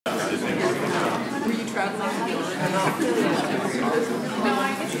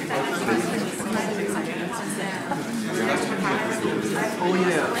Oh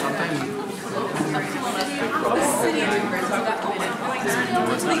yeah, sometimes.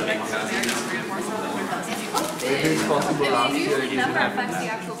 It is possible last year it didn't happen.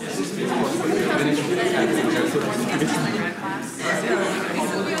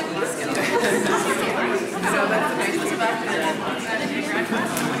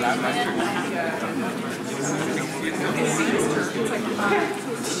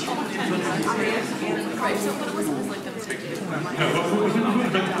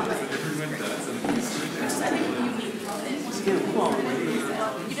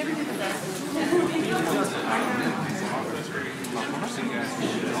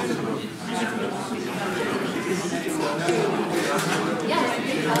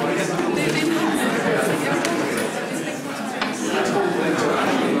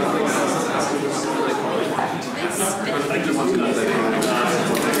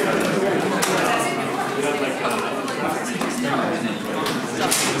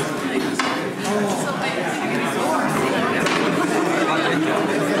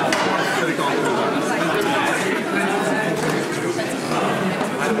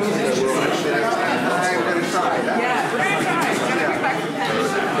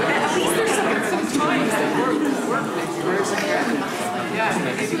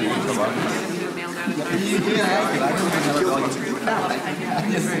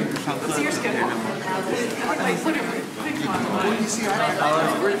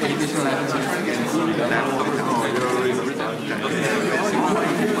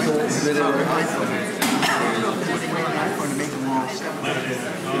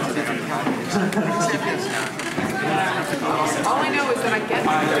 All I know is that I get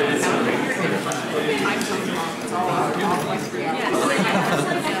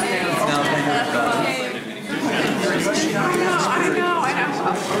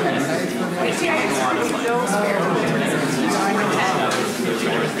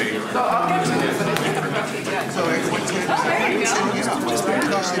So I'll get to it, but I think I'm not yet. So there you go.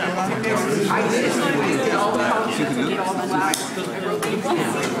 I did all the functions and all the labs. I wrote the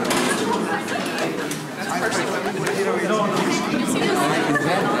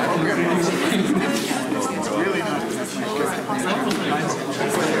That's really not.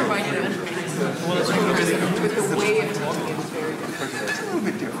 With the way of teaching it is very different. It's a little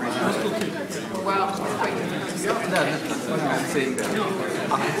bit different. Well, it's quite different. I'm saying that.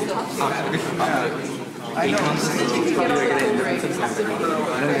 I know.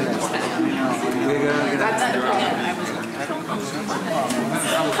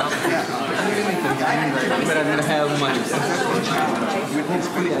 But I don't have money.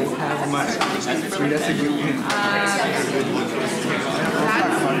 Hopefully I have money. That's a good thing.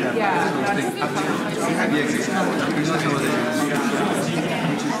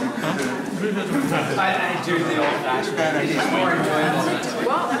 I do the old-fashioned idea.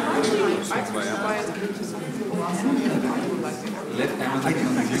 Well, I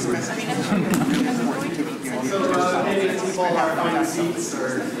So many people are finding seats or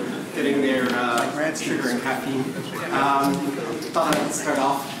getting their sugar and caffeine. Thought I'd start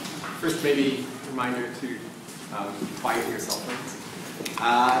off. First, maybe a reminder to quiet your cell phones.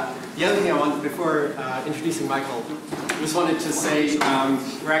 The other thing I wanted, before introducing Michael, just wanted to say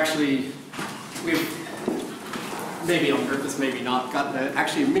we've maybe on purpose, maybe not, got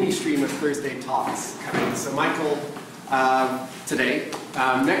actually a mini stream of Thursday talks coming. So Michael today,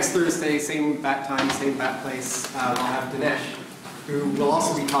 next Thursday, same bat time, same bat place, we'll have Dinesh, who will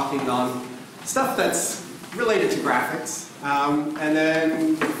also be talking on stuff that's related to graphics. And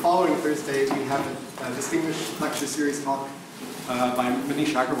then the following Thursday, we have a distinguished lecture series talk by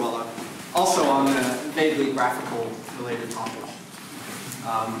Manish Agrawala, also on a vaguely graphical related topic.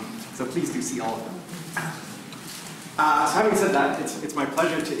 So please do see all of them. So having said that, it's my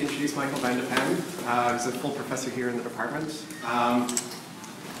pleasure to introduce Michiel van de Panne. He's a full professor here in the department.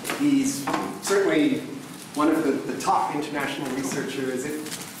 He's certainly one of the top international researchers,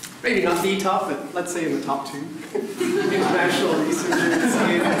 maybe not the top, but let's say in the top 2 international researchers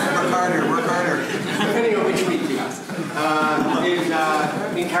Work harder. depending on which week you ask,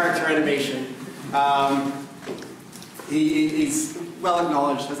 in character animation. He's well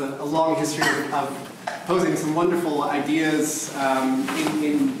acknowledged, has a long history of posing some wonderful ideas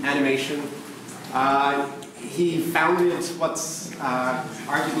in animation. He founded what's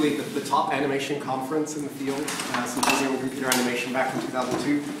arguably the top animation conference in the field, Symposium on Computer Animation, back in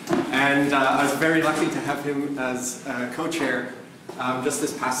 2002. And I was very lucky to have him as co-chair just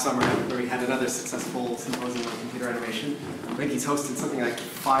this past summer, where we had another successful symposium on computer animation. I think he's hosted something like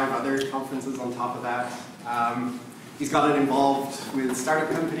 5 other conferences on top of that. He's gotten involved with startup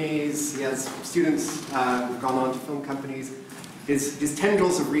companies. He has students who've gone on to film companies. His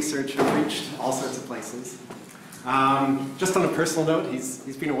tendrils of research have reached all sorts of places. Just on a personal note,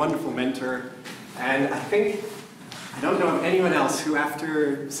 he's been a wonderful mentor. And I don't know of anyone else who,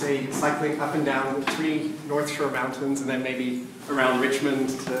 after, say, cycling up and down 3 North Shore mountains and then maybe around Richmond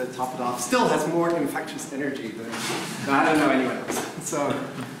to top it off, still has more infectious energy than I don't know anyone else. So,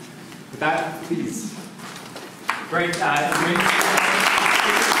 with that, please. Great.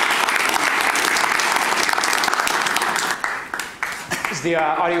 Is the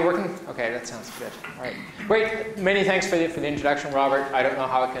audio working? Okay, that sounds good. All right. Great. Many thanks for the introduction, Robert. I don't know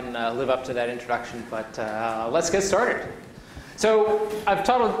how I can live up to that introduction, but let's get started. So I've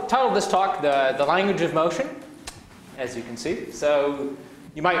titled this talk the language of motion, as you can see. So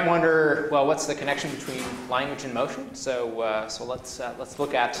you might wonder, well, what's the connection between language and motion? So let's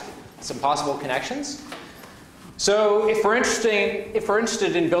look at some possible connections. So if we're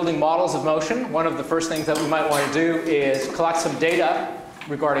interested in building models of motion, one of the first things that we might want to do is collect some data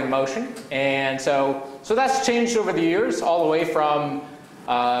regarding motion. And so that's changed over the years, all the way from,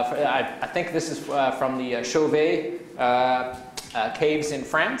 I think this is from the Chauvet caves in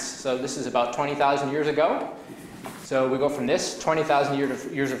France. So this is about 20,000 years ago. So we go from this, 20,000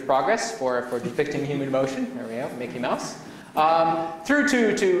 years of progress for depicting human motion. There we go, Mickey Mouse. Through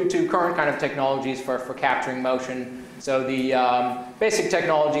to current kind of technologies for capturing motion. So the basic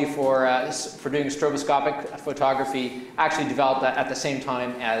technology for doing stroboscopic photography actually developed at the same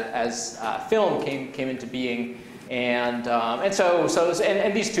time as film came into being, and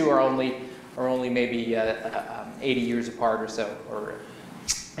these two are only maybe 80 years apart or so, or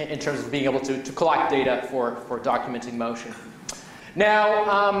in terms of being able to collect data for documenting motion.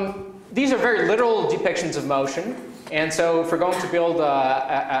 Now these are very literal depictions of motion. And so if we're going to build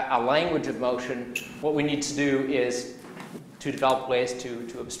a language of motion, what we need to do is to develop ways to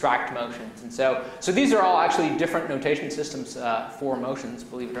abstract motions. And so these are all actually different notation systems for motions,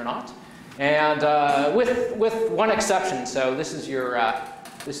 believe it or not. And with one exception. So this is your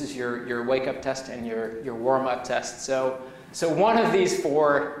wake-up test and your warm-up test. So one of these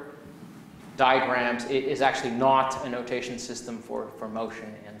 4 diagrams is actually not a notation system for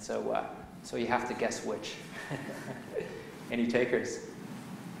motion. And so you have to guess which. Any takers?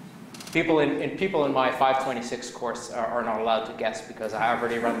 People in my 526 course are not allowed to guess because I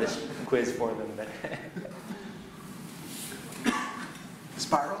already run this quiz for them. But The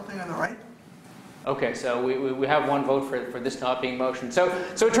spiral thing on the right? Okay, so we have one vote for this not being motion. So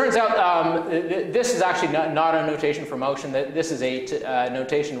it turns out this is actually not a notation for motion. This is a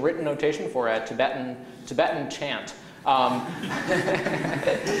written notation for a Tibetan chant.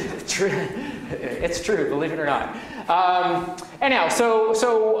 It's true, believe it or not. Anyhow, so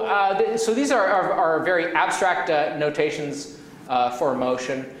these are very abstract notations for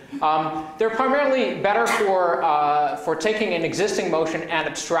motion. They're primarily better for taking an existing motion and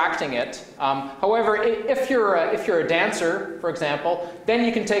abstracting it. However, if you're a dancer, for example, then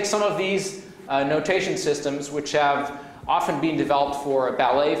you can take some of these notation systems, which have often been developed for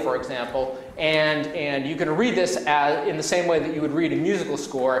ballet, for example, and you can read this in the same way that you would read a musical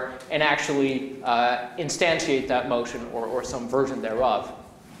score and actually instantiate that motion or some version thereof.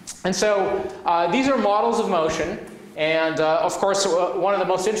 And so these are models of motion, and of course one of the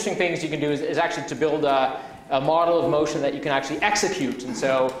most interesting things you can do is actually to build a model of motion that you can actually execute, and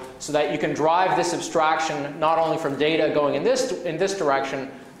so that you can drive this abstraction not only from data going in this direction,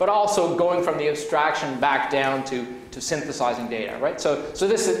 but also going from the abstraction back down to synthesizing data, right? So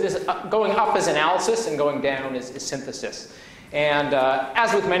this going up is analysis and going down is synthesis. And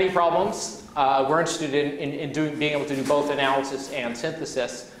as with many problems, we're interested in being able to do both analysis and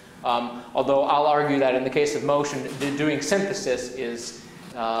synthesis. Although I'll argue that in the case of motion, doing synthesis is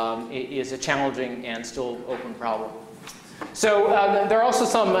a challenging and still open problem. So there are also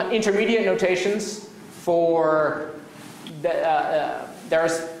some intermediate notations for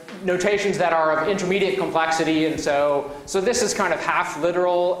there's notations that are of intermediate complexity, and so this is kind of half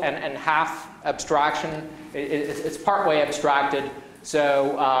literal and half abstraction. It's partway abstracted.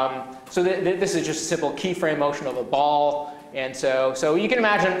 So this is just a simple keyframe motion of a ball, and so you can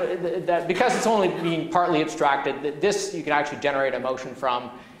imagine that because it's only being partly abstracted, this you can actually generate a motion from.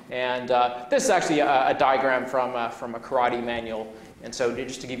 And this is actually a diagram from a karate manual, and so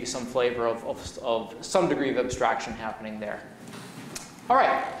just to give you some flavor of some degree of abstraction happening there. All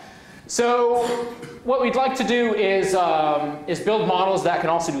right. So what we'd like to do is build models that can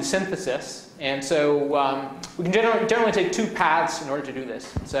also do synthesis. And so we can generally take 2 paths in order to do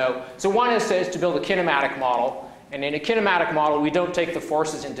this. So one is to build a kinematic model. And in a kinematic model, we don't take the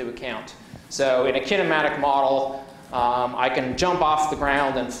forces into account. So in a kinematic model, I can jump off the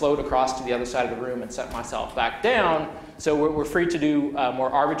ground and float across to the other side of the room and set myself back down. So we're free to do more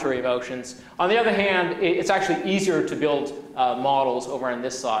arbitrary motions. On the other hand, it's actually easier to build models over on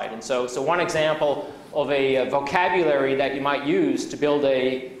this side. And so one example of a vocabulary that you might use to build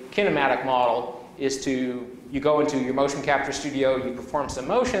a kinematic model is you go into your motion capture studio, you perform some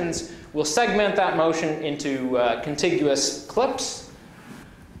motions, we'll segment that motion into contiguous clips,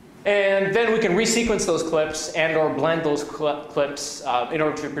 and then we can resequence those clips and or blend those clips in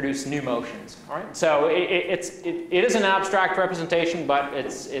order to produce new motions. All right? So it is an abstract representation, but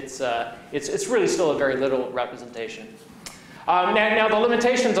it's really still a very literal representation. Now the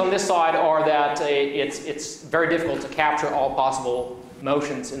limitations on this side are that it's very difficult to capture all possible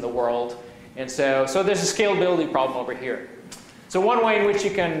motions in the world. And so there's a scalability problem over here. So one way in which you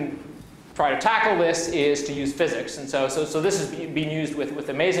can try to tackle this is to use physics. And so this is being used with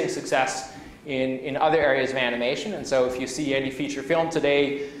amazing success in other areas of animation. And so if you see any feature film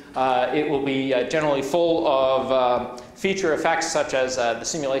today, it will be generally full of feature effects such as the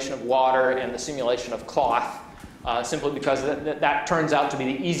simulation of water and the simulation of cloth, simply because that turns out to be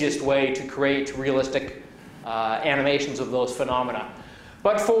the easiest way to create realistic animations of those phenomena.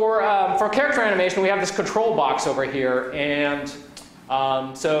 But for character animation, we have this control box over here, and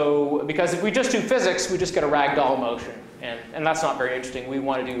so because if we just do physics, we just get a ragdoll motion, and that's not very interesting. We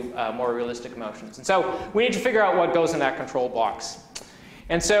want to do more realistic motions, and so we need to figure out what goes in that control box.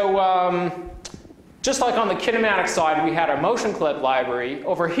 And so just like on the kinematic side, we had our motion clip library.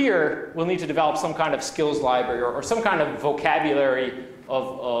 Over here, we'll need to develop some kind of skills library or some kind of vocabulary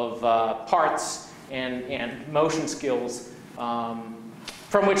of parts and motion skills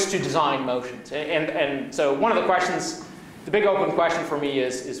from which to design motions. And so one of the questions, the big open question for me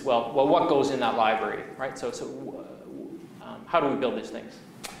is well, what goes in that library, right? So how do we build these things?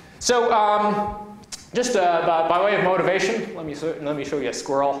 So just by way of motivation, let me show you a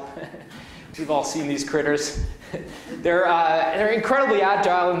squirrel. We've all seen these critters. They're incredibly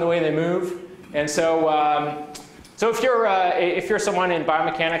agile in the way they move, and so if you're someone in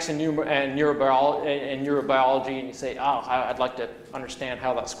biomechanics and neurobiology, and you say, oh, I'd like to understand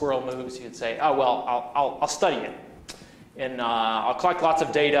how that squirrel moves, you'd say, oh well, I'll study it, and I'll collect lots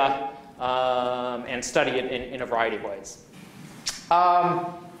of data and study it in a variety of ways.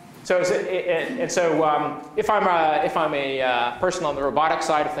 If I'm a person on the robotic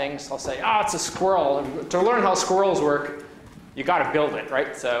side of things, I'll say, oh, it's a squirrel. To learn how squirrels work, you got to build it,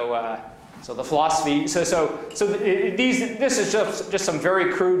 right? So the philosophy. This is just some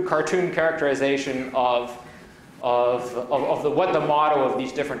very crude cartoon characterization of what the motto of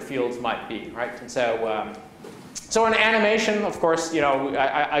these different fields might be, right? And so in animation, of course,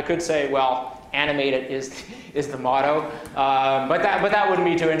 I could say, well, animate it is the motto, but that wouldn't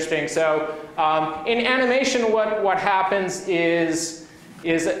be too interesting. So in animation, what happens is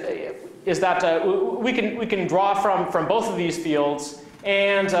that we can draw from both of these fields,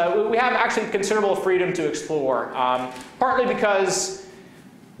 and we have actually considerable freedom to explore. Partly because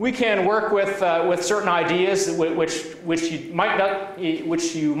we can work with certain ideas which you might not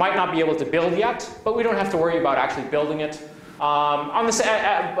be able to build yet, but we don't have to worry about actually building it.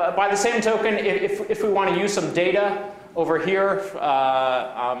 By the same token, if we want to use some data over here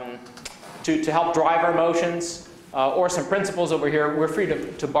to help drive our motions, or some principles over here, we're free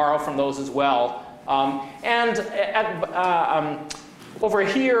to borrow from those as well. Over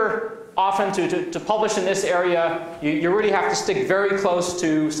here, often to publish in this area, you really have to stick very close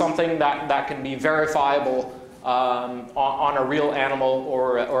to something that can be verifiable on a real animal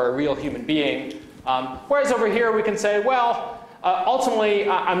or a real human being. Whereas over here we can say, well, ultimately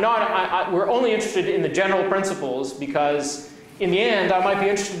we're only interested in the general principles, because in the end I might be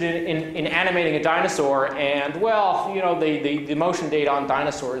interested in animating a dinosaur, and well, the motion data on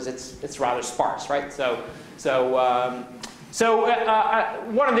dinosaurs, it's rather sparse, right? So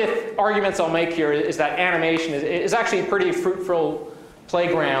one of the arguments I'll make here is that animation is actually a pretty fruitful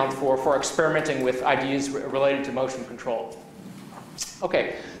playground for experimenting with ideas related to motion control.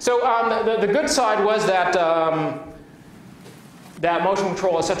 Okay, so the good side was that that motion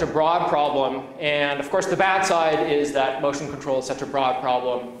control is such a broad problem, and of course the bad side is that motion control is such a broad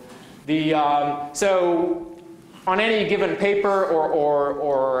problem. So on any given paper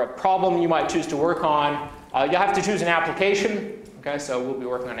or a problem you might choose to work on, you have to choose an application. Okay, so we'll be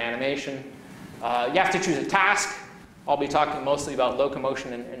working on animation. You have to choose a task. I'll be talking mostly about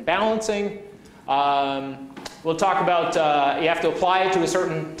locomotion and balancing. We'll talk about you have to apply it to a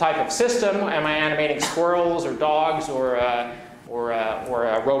certain type of system. Am I animating squirrels or dogs or a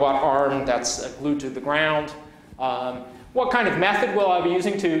robot arm that's glued to the ground? what kind of method will I be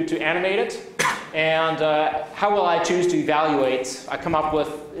using to animate it, and how will I choose to evaluate. I come up with,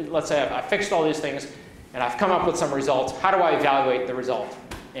 let's say I fixed all these things, and I've come up with some results. How do I evaluate the result?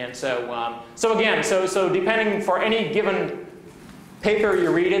 And so, so depending for any given paper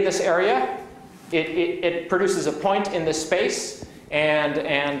you read in this area, it produces a point in this space,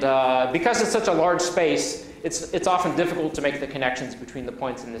 and because it's such a large space, it's often difficult to make the connections between the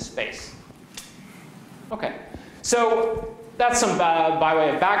points in this space. Okay, so that's some by way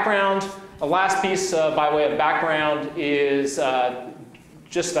of background. The last piece by way of background is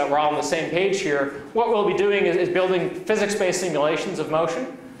just that we're all on the same page here. What we'll be doing is building physics-based simulations of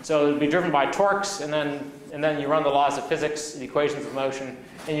motion. So it'll be driven by torques, and then you run the laws of physics, the equations of motion,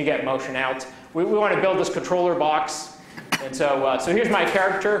 and you get motion out. We want to build this controller box, and so here's my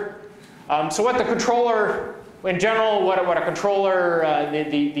character. So what the controller, in general, what a controller,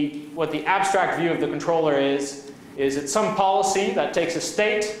 what the abstract view of the controller is it's some policy that takes a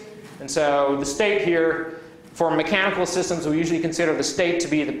state, and so the state here, for mechanical systems, we usually consider the state to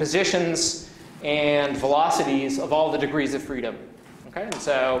be the positions and velocities of all the degrees of freedom. Okay, and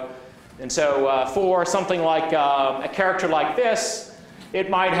so for something like a character like this, it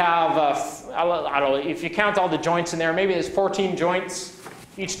might have, I don't know, if you count all the joints in there, maybe there's 14 joints.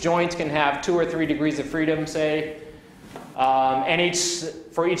 Each joint can have 2 or 3 degrees of freedom, say. And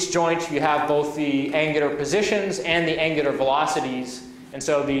for each joint, you have both the angular positions and the angular velocities. And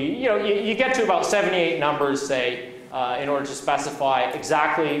so you get to about 78 numbers, say, in order to specify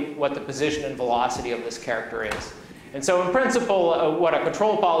exactly what the position and velocity of this character is. And so in principle, what a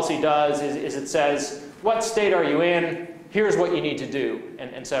control policy does is it says, what state are you in? Here's what you need to do.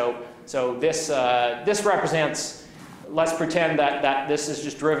 And so this represents, let's pretend that this is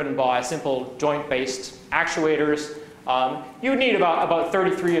just driven by simple joint-based actuators. You would need about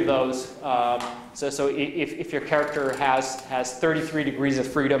 33 of those. So if your character has 33 degrees of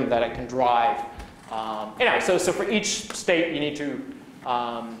freedom that it can drive. So for each state, you need to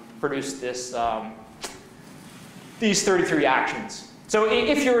produce these 33 actions. So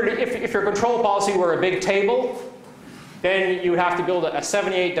if your control policy were a big table, then you would have to build a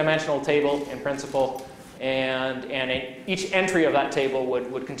 78-dimensional table in principle, and each entry of that table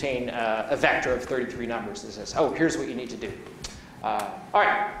would contain a vector of 33 numbers. It says, oh, here's what you need to do. All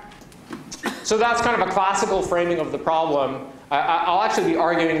right. So that's kind of a classical framing of the problem. I'll actually be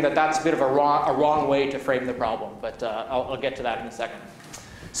arguing that that's a bit of a wrong way to frame the problem, but I'll get to that in a second.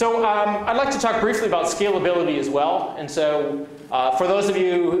 So I'd like to talk briefly about scalability as well. And so for those of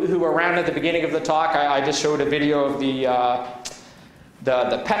you who were around at the beginning of the talk, I just showed a video of the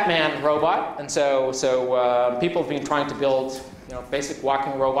Petman robot. And so people have been trying to build basic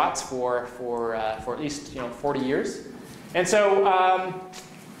walking robots for at least 40 years. And so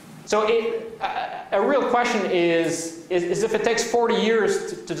a real question is if it takes 40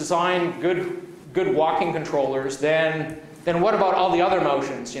 years to design good walking controllers, then what about all the other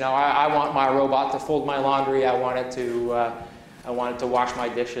motions? I want my robot to fold my laundry. I want it to wash my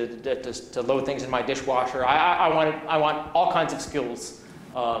dishes, to load things in my dishwasher. I want all kinds of skills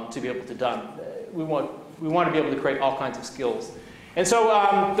to be able to done. We want to be able to create all kinds of skills. And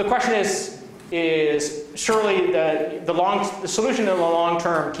so the question is surely the solution in the long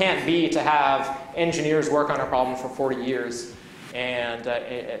term can't be to have engineers work on a problem for 40 years and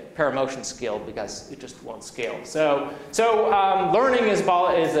paramotion scale, because it just won't scale. So learning is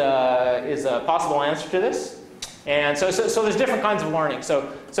a possible answer to this. And so there's different kinds of learning.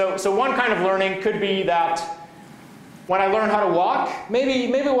 So one kind of learning could be that when I learn how to walk, maybe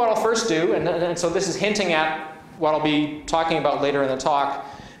what I'll first do, and so this is hinting at what I'll be talking about later in the talk.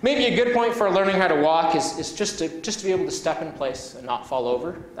 Maybe a good point for learning how to walk is just to be able to step in place and not fall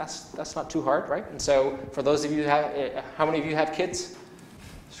over. That's not too hard, right? And so for those of you who have, how many of you have kids?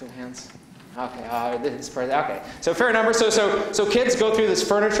 Show your hands. Okay, okay. So fair number. So kids go through this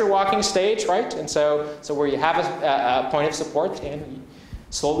furniture walking stage, right? And so where you have a point of support and you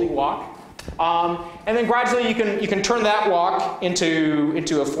slowly walk, and then gradually you can turn that walk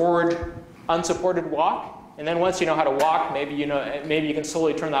into a forward unsupported walk. And then once you know how to walk, maybe you can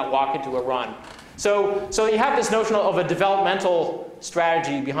slowly turn that walk into a run. So you have this notion of a developmental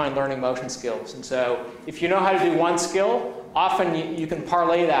strategy behind learning motion skills. And so if you know how to do one skill, often you can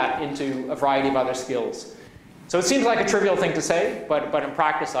parlay that into a variety of other skills. So it seems like a trivial thing to say, but in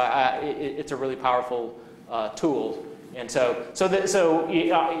practice, it's a really powerful tool. And so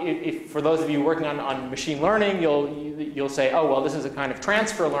if for those of you working on machine learning, you'll say, oh well, this is a kind of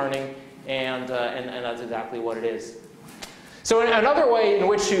transfer learning. And that's exactly what it is. So another way in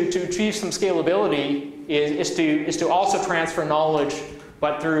which to achieve some scalability is to also transfer knowledge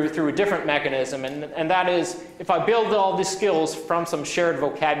but through a different mechanism, and that is if I build all these skills from some shared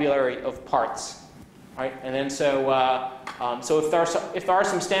vocabulary of parts, right? And then so if there are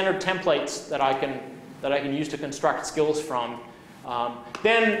some standard templates that I can use to construct skills from,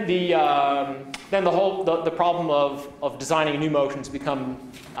 then the problem of designing new motions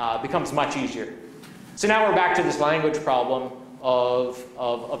becomes much easier. So now we're back to this language problem of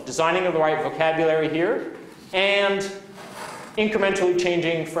designing the right vocabulary here and incrementally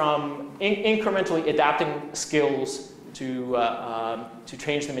adapting skills to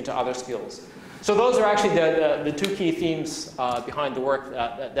change them into other skills. So those are actually the two key themes behind the work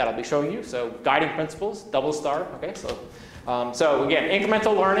that I'll be showing you. So guiding principles, double star. Okay, so again,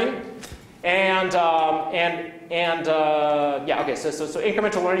 incremental learning, and so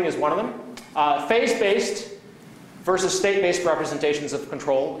incremental learning is one of them. Phase-based versus state-based representations of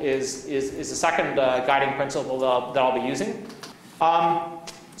control is the second guiding principle that I'll be using.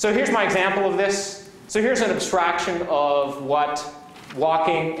 So here's my example of this. So here's an abstraction of what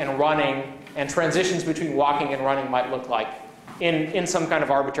walking and running and transitions between walking and running might look like in some kind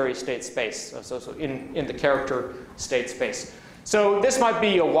of arbitrary state space, so in the character state space. So this might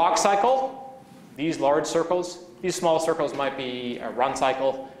be a walk cycle, these large circles. These small circles might be a run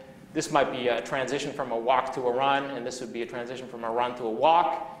cycle. This might be a transition from a walk to a run, and this would be a transition from a run to a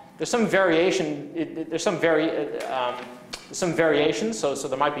walk. There's some variation. There's some variations, so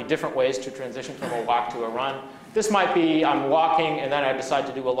there might be different ways to transition from a walk to a run. This might be I'm walking, and then I decide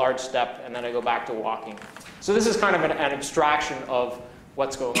to do a large step, and then I go back to walking. So this is kind of an abstraction of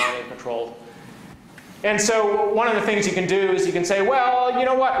what's going on in control. And so one of the things you can do is you can say, well, you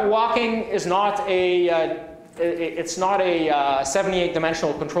know what? Walking is not a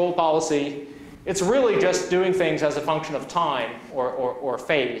 78-dimensional control policy. It's really just doing things as a function of time or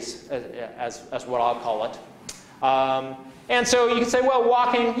phase, as what I'll call it. And so you can say, well,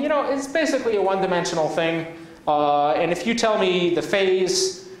 walking, you know, it's basically a one-dimensional thing. And if you tell me the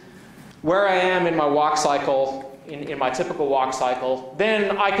phase, where I am in my walk cycle, in my typical walk cycle,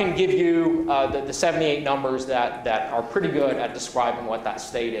 then I can give you the 78 numbers that are pretty good at describing what that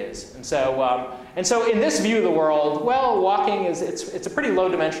state is. And so in this view of the world, well, walking it's a pretty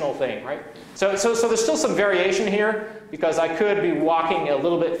low-dimensional thing, right? So there's still some variation here, because I could be walking a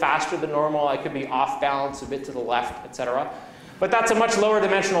little bit faster than normal. I could be off balance a bit to the left, etc. But that's a much lower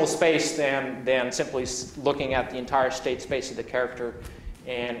dimensional space than simply looking at the entire state space of the character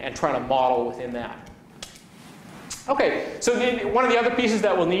and trying to model within that. Okay, so one of the other pieces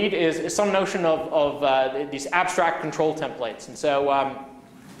that we'll need is some notion of these abstract control templates. And so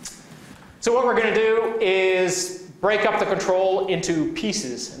what we're going to do is break up the control into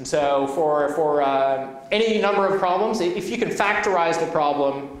pieces. And so for any number of problems, if you can factorize the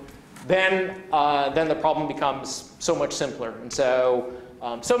problem, then the problem becomes so much simpler. And so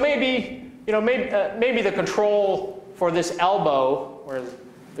maybe the control for this elbow, or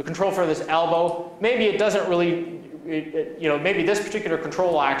the control for this elbow, maybe it doesn't really, maybe this particular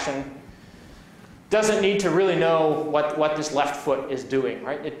control action doesn't need to really know what this left foot is doing,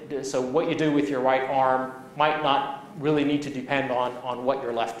 right? So what you do with your right arm might not really need to depend on what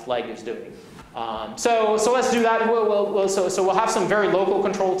your left leg is doing. So let's do that. So we'll have some very local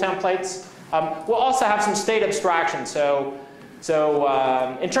control templates. We'll also have some state abstraction. So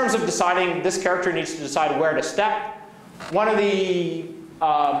in terms of deciding, this character needs to decide where to step. One of the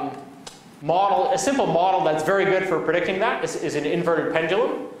a simple model that's very good for predicting that is an inverted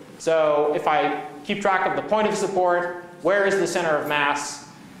pendulum. So if I keep track of the point of support, where is the center of mass?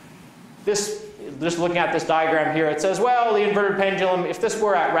 Just looking at this diagram here, it says, well, the inverted pendulum, if this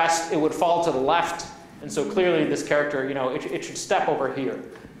were at rest, it would fall to the left. And so clearly this character, it should step over here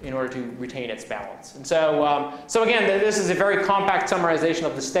in order to retain its balance. And so again, this is a very compact summarization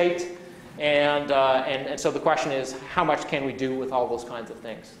of the state. And so the question is, how much can we do with all those kinds of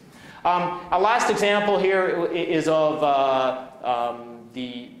things? Our last example here is of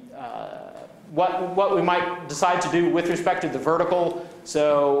what we might decide to do with respect to the vertical.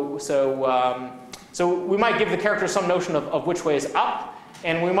 So we might give the character some notion of which way is up,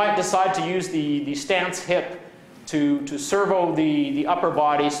 and we might decide to use the stance hip to servo the upper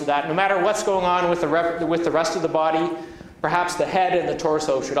body, so that no matter what's going on with the rest of the body, perhaps the head and the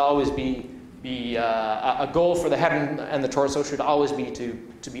torso should always be a goal for the head and the torso should always be to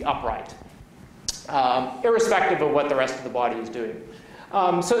be upright, irrespective of what the rest of the body is doing.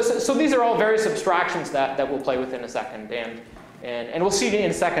 So these are all various abstractions that we'll play with in a second, and we'll see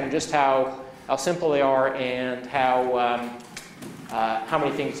in a second just how simple they are and how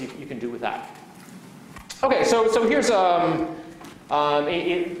many things you can do with that. Okay, so here's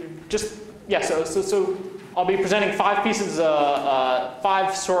I'll be presenting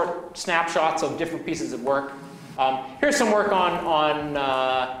 5 short snapshots of different pieces of work. Here's some work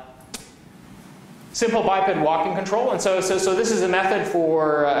on simple biped walking control. And so this is a method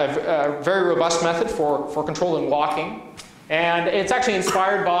for a very robust method for controlling walking. And it's actually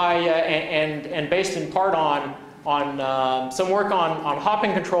inspired by and based in part on some work on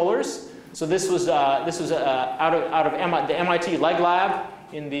hopping controllers. So this was out of the MIT Leg Lab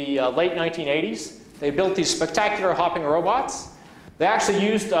in the late 1980s. They built these spectacular hopping robots. They actually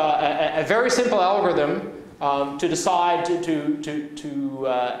used a very simple algorithm to decide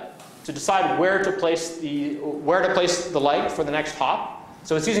where to place the leg for the next hop.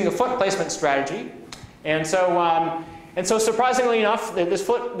 So it's using a foot placement strategy, and so surprisingly enough, this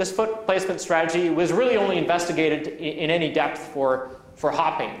foot placement strategy was really only investigated in any depth for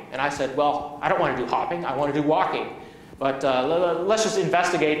hopping. And I said, well, I don't want to do hopping, I want to do walking. But let's just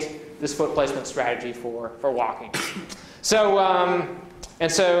investigate this foot placement strategy for walking. So let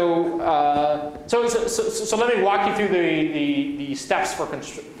me walk you through the steps for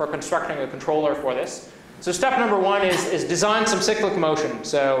constructing a controller for this. So step number 1 is design some cyclic motion.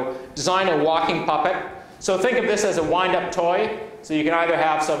 So design a walking puppet. So think of this as a wind-up toy. So you can either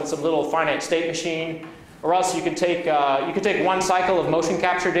have some little finite state machine, or else you could take one cycle of motion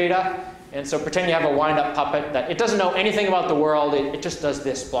capture data, and so pretend you have a wind-up puppet that it doesn't know anything about the world. It just does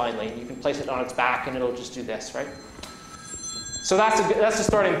this blindly. You can place it on its back, and it'll just do this, right? So that's the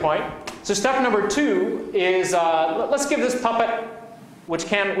starting point. So step number 2 is let's give this puppet, which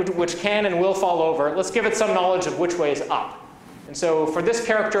can and will fall over, let's give it some knowledge of which way is up. And so for this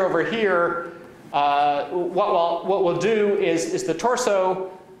character over here, what we'll do is the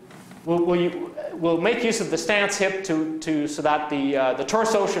torso will make use of the stance hip so that the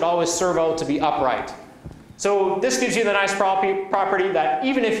torso should always servo to be upright. So this gives you the nice property that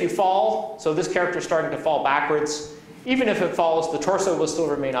even if you fall, so this character is starting to fall backwards, even if it falls, the torso will still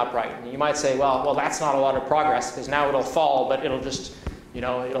remain upright. And you might say, well, that's not a lot of progress because now it'll fall, but it'll just,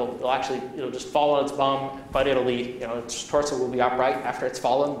 it'll just fall on its bum, but its torso will be upright after it's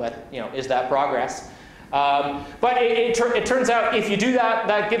fallen. But is that progress? But it turns out if you do that,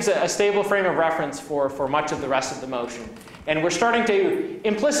 that gives a stable frame of reference for much of the rest of the motion. And we're starting to,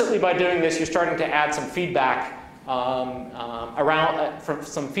 implicitly by doing this, you're starting to add some feedback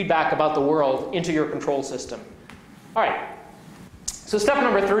some feedback about the world into your control system. All right. So step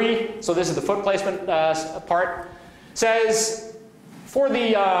number 3, so this is the foot placement part, says for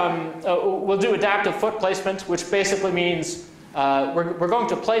the, we'll do adaptive foot placement, which basically means we're going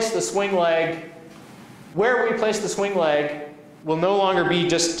to place the swing leg. Where we place the swing leg will no longer be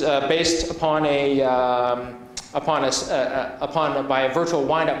just based upon by a virtual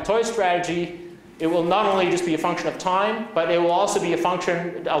wind-up toy strategy. It will not only just be a function of time, but it will also be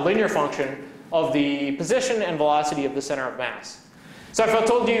a linear function of the position and velocity of the center of mass. So if I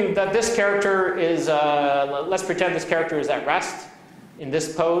told you that this character is, let's pretend this character is at rest in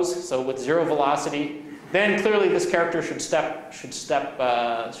this pose, so with 0 velocity, then clearly this character should step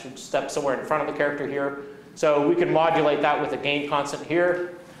somewhere in front of the character here. So we can modulate that with a gain constant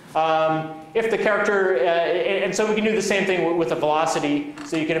here. If the character, and so we can do the same thing with the velocity.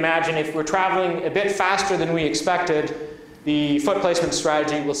 So you can imagine if we're traveling a bit faster than we expected, the foot placement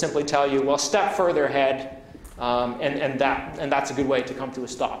strategy will simply tell you, well, step further ahead, and that's a good way to come to a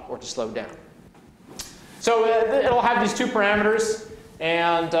stop or to slow down. So it'll have these 2 parameters.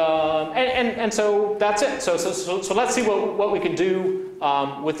 And so that's it. So let's see what we can do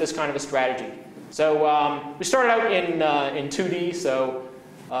with this kind of a strategy. So we started out in 2D. So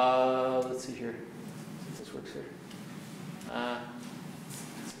let's see here. See if this works here.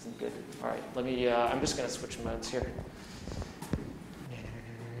 This isn't good. All right. Let me. I'm just going to switch modes here.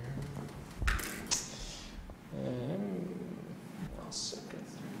 I'll second.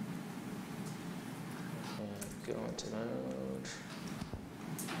 And go into mode.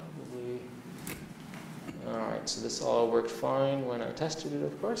 All right, so this all worked fine when I tested it,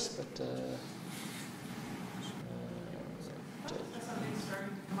 of course, but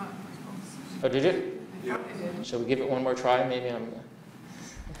oh, did it? Yeah. Shall we give it one more try? Maybe I'm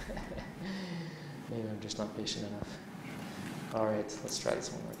just not patient enough. All right, let's try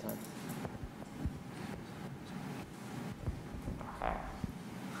this one more time. Aha. 1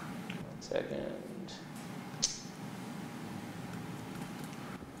 second.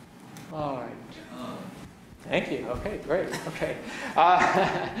 All right. Thank you. Okay, great. Okay.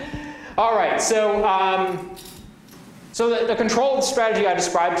 All right. So So the control strategy I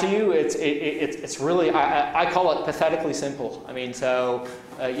described to you, it's really, I call it pathetically simple. I mean, so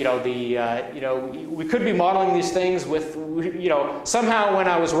we could be modeling these things with, somehow when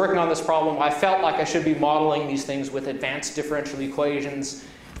I was working on this problem, I felt like I should be modeling these things with advanced differential equations,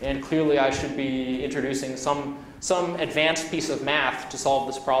 and clearly I should be introducing some advanced piece of math to solve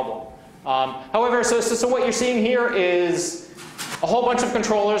this problem. However, so what you're seeing here is a whole bunch of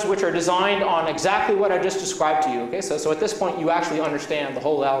controllers which are designed on exactly what I just described to you. Okay, so at this point you actually understand the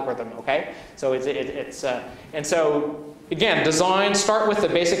whole algorithm. Okay, so and so again, start with the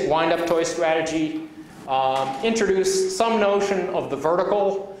basic wind-up toy strategy, introduce some notion of the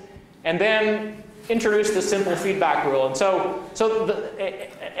vertical, and then introduce the simple feedback rule. And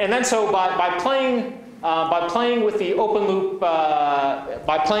by playing with the open loop,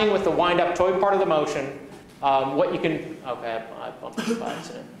 by playing with the wind-up toy part of the motion, what you can, okay, I bumped this by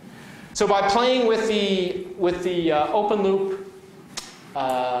accident. So by playing with the open loop,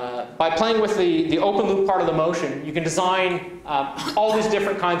 by playing with the open loop part of the motion, you can design all these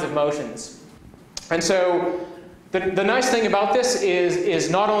different kinds of motions. And so the nice thing about this is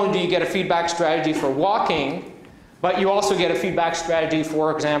not only do you get a feedback strategy for walking, but you also get a feedback strategy,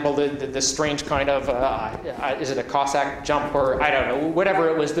 for example, the strange kind of, is it a Cossack jump, or I don't know, whatever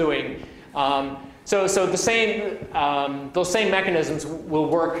it was doing. So the same, those same mechanisms will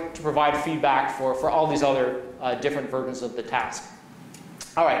work to provide feedback for all these other different versions of the task.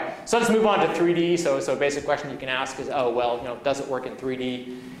 All right, so let's move on to 3D. So a basic question you can ask is, oh, well, does it work in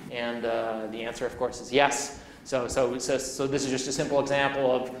 3D? And the answer, of course, is yes. So this is just a simple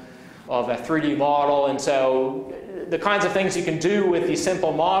example of a 3D model. And so the kinds of things you can do with these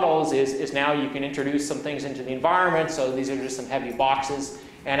simple models is now you can introduce some things into the environment. So these are just some heavy boxes.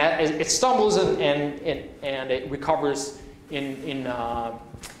 And it stumbles and it recovers in a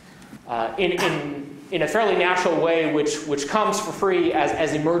fairly natural way, which comes for free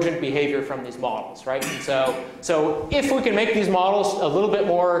as emergent behavior from these models, right? And so if we can make these models a little bit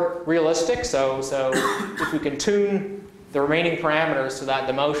more realistic, so if we can tune the remaining parameters so that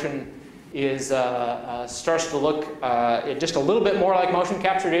the motion is starts to look just a little bit more like motion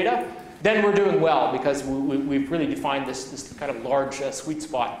capture data, then we're doing well, because we've really defined this kind of large sweet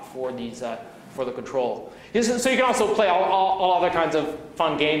spot for these for the control. So you can also play all other kinds of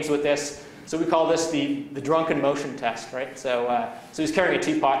fun games with this. So we call this the drunken motion test, right? So he's carrying a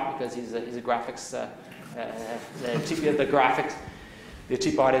teapot because he's a graphics. The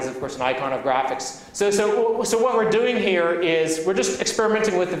teapot is, of course, an icon of graphics. So what we're doing here is we're just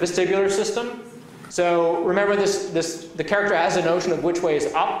experimenting with the vestibular system. So remember, the character has a notion of which way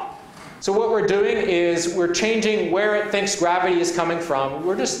is up. So what we're doing is we're changing where it thinks gravity is coming from.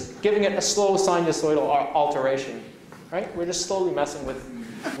 We're just giving it a slow sinusoidal alteration, right? We're just slowly messing with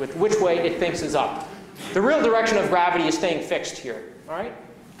which way it thinks is up. The real direction of gravity is staying fixed here, all right?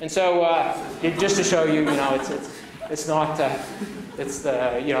 And so just to show you, it's not, it's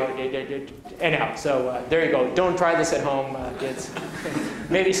the, anyhow, so there you go. Don't try this at home, kids.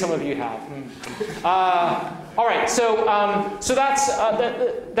 Maybe some of you have. All right, so that's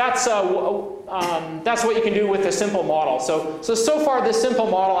what you can do with a simple model. So far, this simple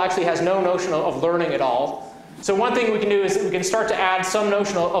model actually has no notion of learning at all. So one thing we can do is we can start to add some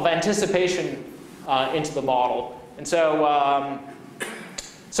notion of anticipation into the model. And so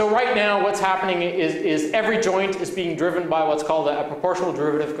right now, what's happening is every joint is being driven by what's called a proportional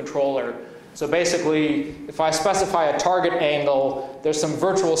derivative controller. So basically, if I specify a target angle, there's some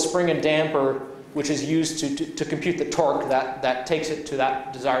virtual spring and damper which is used to compute the torque that takes it to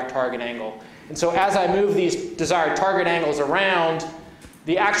that desired target angle. And so as I move these desired target angles around,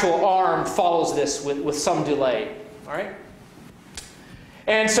 the actual arm follows this with some delay. All right?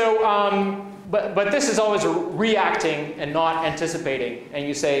 And so, but this is always reacting and not anticipating. And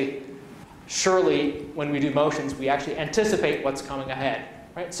you say, surely when we do motions, we actually anticipate what's coming ahead.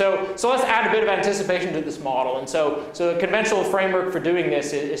 Right? So let's add a bit of anticipation to this model. And so the conventional framework for doing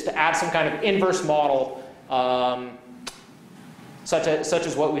this is to add some kind of inverse model, such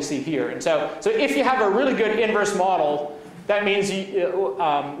as what we see here. And so if you have a really good inverse model, that means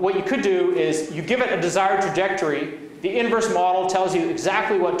what you could do is you give it a desired trajectory. The inverse model tells you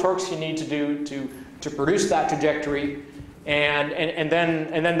exactly what torques you need to do to produce that trajectory, and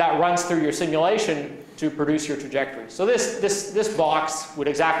then that runs through your simulation to produce your trajectory. So this box would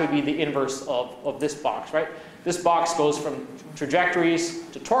exactly be the inverse of this box, right? This box goes from trajectories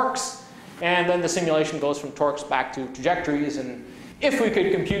to torques, and then the simulation goes from torques back to trajectories. And if we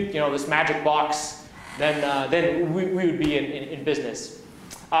could compute, this magic box, then we would be in business.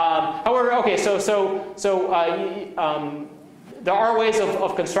 However, okay, so there are ways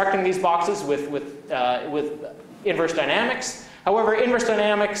of constructing these boxes with inverse dynamics. However, inverse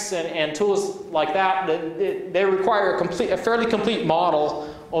dynamics and tools like that, they require a fairly complete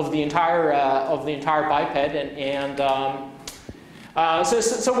model of the entire biped.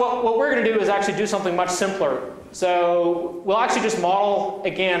 So what we're going to do is actually do something much simpler. So we'll actually just model,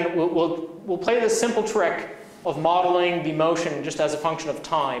 again, we'll play this simple trick of modeling the motion just as a function of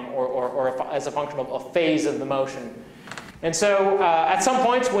time or as a function of a phase of the motion. And so at some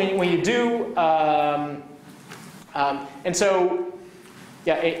points when you do, and so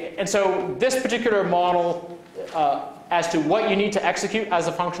this particular model as to what you need to execute as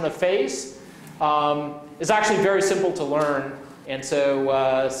a function of phase is actually very simple to learn. And so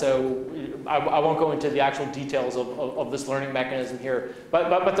I won't go into the actual details of this learning mechanism here.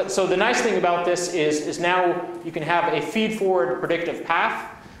 So the nice thing about this is now you can have a feed-forward predictive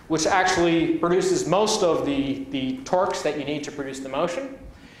path, which actually produces most of the torques that you need to produce the motion.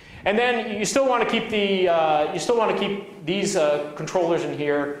 And then you still want to keep these controllers in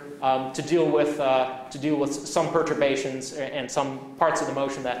here to deal with some perturbations and some parts of the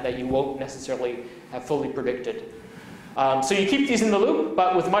motion that you won't necessarily have fully predicted. So you keep these in the loop,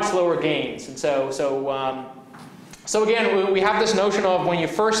 but with much lower gains. And so again, we have this notion of when you're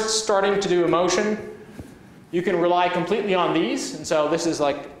first starting to do a motion, you can rely completely on these. And so you've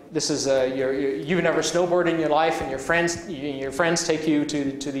never snowboarded in your life, and your friends take you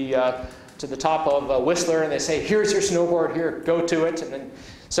to the top of Whistler, and they say, "Here's your snowboard. Here, go to it." And then,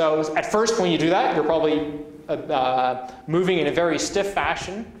 so at first, when you do that, you're probably moving in a very stiff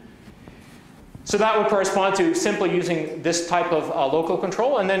fashion. So that would correspond to simply using this type of local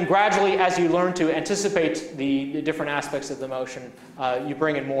control. And then gradually, as you learn to anticipate the different aspects of the motion, you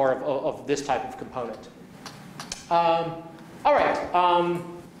bring in more of this type of component. All right.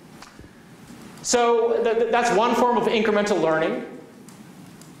 So that's one form of incremental learning.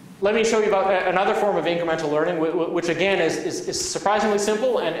 Let me show you about another form of incremental learning, which again is surprisingly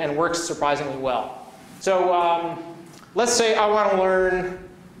simple and works surprisingly well. So let's say I want to learn.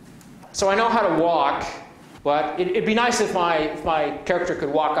 So I know how to walk, but it'd be nice if my character could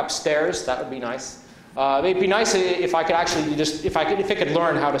walk upstairs. That would be nice. It'd be nice if I could actually if it could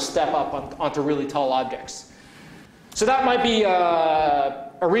learn how to step up onto really tall objects. So that might be a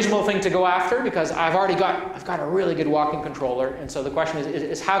reasonable thing to go after because I've got a really good walking controller, and so the question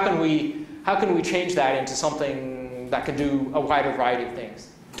is how can we change that into something that can do a wider variety of things?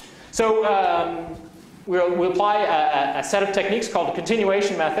 So we'll apply a set of techniques called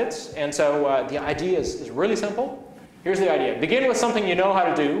continuation methods. And so the idea is really simple. Here's the idea. Begin with something you know how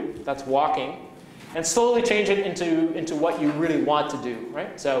to do, that's walking, and slowly change it into what you really want to do,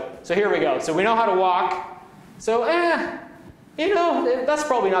 right? So here we go. So we know how to walk. So, that's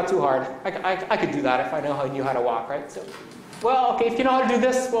probably not too hard. I could do that if I knew how to walk, right? So, well, okay, if you know how to do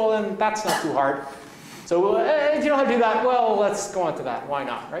this, well, then that's not too hard. So if you know how to do that, well, let's go on to that. Why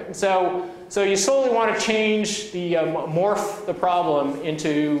not, right? And so you slowly want to change morph the problem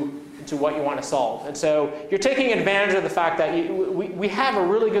into what you want to solve. And so you're taking advantage of the fact that we have a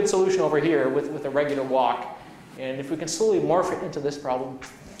really good solution over here with a regular walk. And if we can slowly morph it into this problem,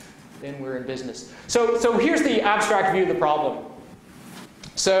 then we're in business. So here's the abstract view of the problem.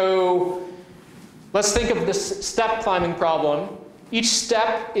 So let's think of this step climbing problem. Each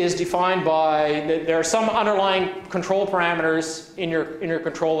step is defined by, there are some underlying control parameters in your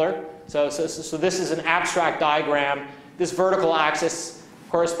controller. So this is an abstract diagram. This vertical axis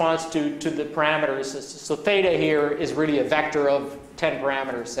corresponds to the parameters. So theta here is really a vector of 10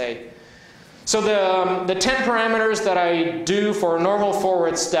 parameters, say. So the 10 parameters that I do for a normal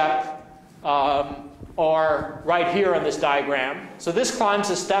forward step are right here on this diagram. So this climbs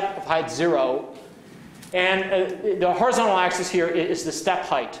a step of height 0. And the horizontal axis here is the step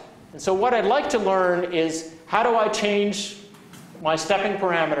height. And so what I'd like to learn is how do I change my stepping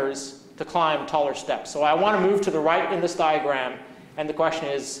parameters to climb taller steps? So I want to move to the right in this diagram. And the question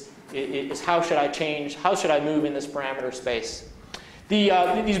is how should I move in this parameter space?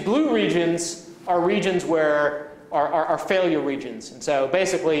 These blue regions are regions where are failure regions. And so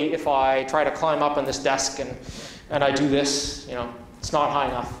basically, if I try to climb up on this desk and I do this, it's not high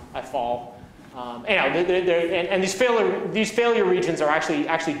enough, I fall. And these failure regions are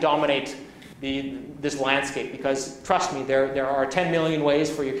actually dominate this landscape because trust me, there are 10 million ways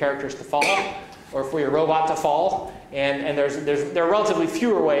for your characters to fall or for your robot to fall, and there are relatively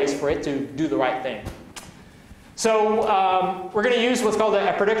fewer ways for it to do the right thing. So we're going to use what's called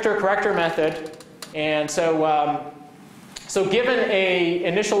a predictor-corrector method. And so given an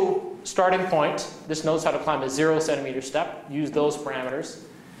initial starting point, this knows how to climb a 0 centimeter step. Use those parameters.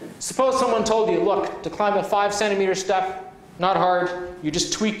 Suppose someone told you, look, to climb a 5 centimeter step, not hard. You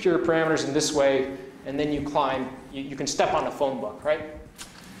just tweak your parameters in this way, and then you climb. You can step on a phone book, right?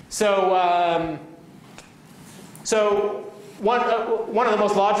 So one of the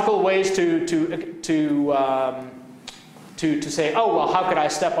most logical ways to say, oh, well, how could I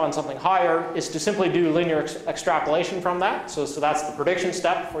step on something higher, is to simply do linear extrapolation from that. So that's the prediction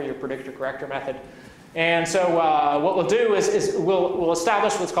step for your predictor-corrector method. And so what we'll do is we'll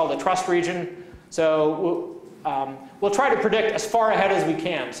establish what's called a trust region. So we'll try to predict as far ahead as we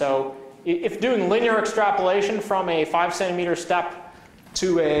can. So if doing linear extrapolation from a 5 centimeter step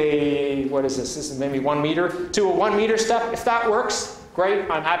to a, what is this? This is maybe 1 meter, to a 1 meter step, if that works, great,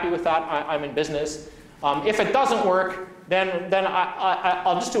 I'm happy with that, I'm in business. If it doesn't work, then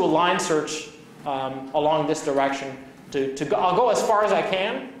I'll just do a line search along this direction. I'll go as far as I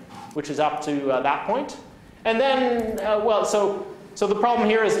can, which is up to that point. And then, well, so the problem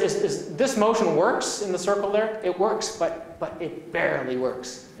here is this motion works in the circle there. It works, but it barely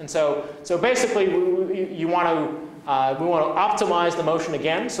works. And so basically, we want to optimize the motion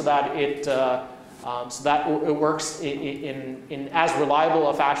again so that it works in as reliable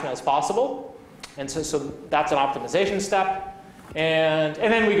a fashion as possible. And so that's an optimization step. And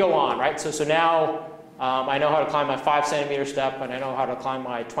then we go on, right? So now I know how to climb my 5 centimeter step, and I know how to climb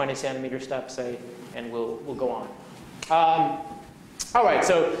my 20 centimeter step, say, and we'll go on. All right,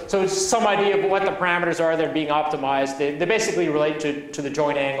 so some idea of what the parameters are that are being optimized. They basically relate to the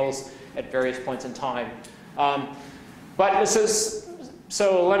joint angles at various points in time. But this is,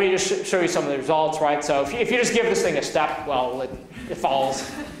 so let me just show you some of the results, right? So if you just give this thing a step, well, it falls.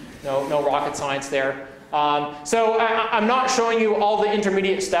 No rocket science there. So I'm not showing you all the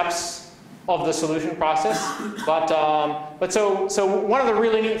intermediate steps of the solution process, but so one of the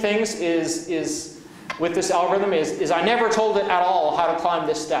really neat things is with this algorithm is I never told it at all how to climb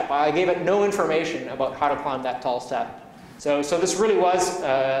this step. I gave it no information about how to climb that tall step. So this really was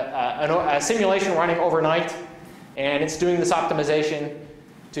a simulation running overnight, and it's doing this optimization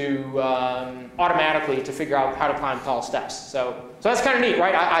to automatically to figure out how to climb tall steps. So that's kind of neat,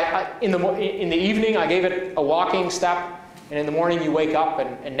 right? In the evening, I gave it a walking step, and in the morning you wake up,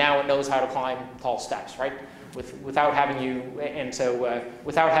 and now it knows how to climb tall steps, right? Without having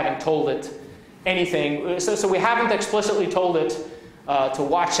without having told it anything. So we haven't explicitly told it to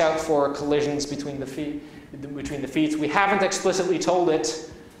watch out for collisions between the feet. We haven't explicitly told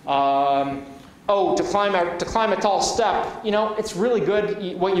it, oh, to climb a tall step. It's really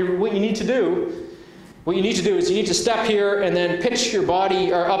good. What you need to do is you need to step here and then pitch your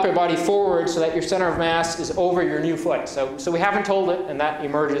body or upper body forward so that your center of mass is over your new foot. So we haven't told it, and that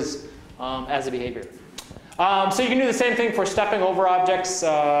emerges as a behavior. So you can do the same thing for stepping over objects.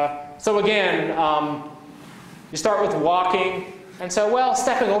 So again, you start with walking, and so well,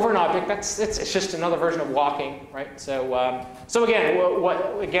 stepping over an object, it's just another version of walking, right? So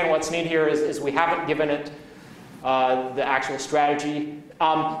again, what's neat here is we haven't given it the actual strategy.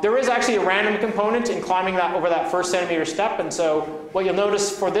 There is actually a random component in climbing that over that first centimeter step, and so what you'll notice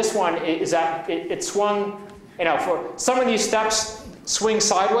for this one is that it swung. For some of these steps swing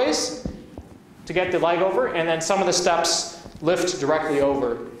sideways to get the leg over, and then some of the steps lift directly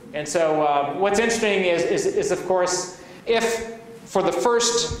over. And so what's interesting is of course, if for the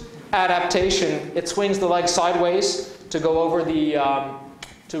first adaptation it swings the leg sideways to go over the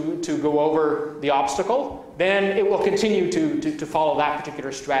to go over the obstacle, then it will continue to follow that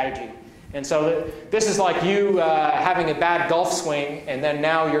particular strategy. And so this is like you having a bad golf swing, and then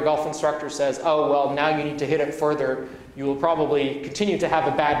now your golf instructor says, oh, well, now you need to hit it further. You will probably continue to have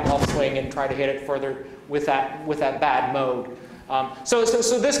a bad golf swing and try to hit it further with that bad mode. So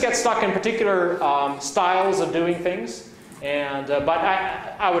this gets stuck in particular styles of doing things, and but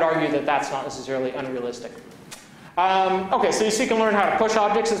I would argue that that's not necessarily unrealistic. Okay, so you can learn how to push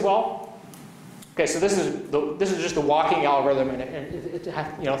objects as well. Okay, so this is just the walking algorithm,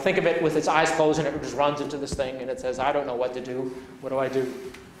 and think of it with its eyes closed, and it just runs into this thing, and it says, I don't know what to do. What do I do?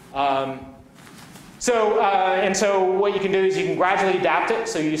 So what you can do is you can gradually adapt it.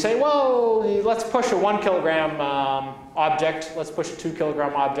 So you say, well, let's push a 1 kilogram object. Let's push a 2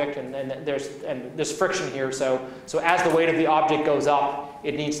 kilogram object, and there's friction here. So as the weight of the object goes up,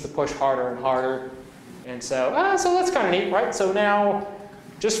 it needs to push harder and harder. And so that's kind of neat, right? So now,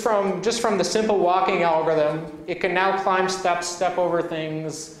 just from the simple walking algorithm, it can now climb steps, step over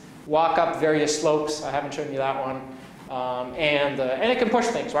things, walk up various slopes. I haven't shown you that one. And it can push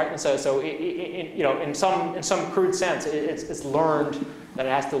things, right? And so in some crude sense, it's learned that it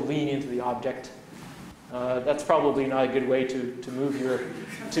has to lean into the object. That's probably not a good way to move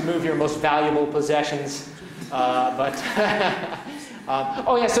your most valuable possessions. Oh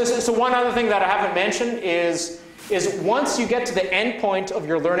yeah. So one other thing that I haven't mentioned is once you get to the end point of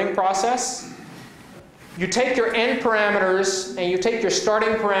your learning process, you take your end parameters and you take your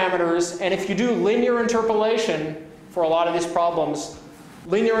starting parameters, and if you do linear interpolation for a lot of these problems,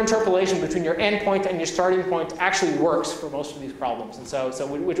 linear interpolation between your end point and your starting point actually works for most of these problems, and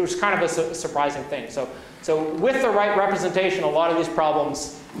which was kind of a surprising thing. So with the right representation, a lot of these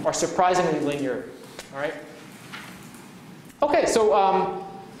problems are surprisingly linear. All right. Okay, so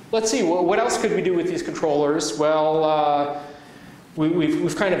let's see. What else could we do with these controllers? Well,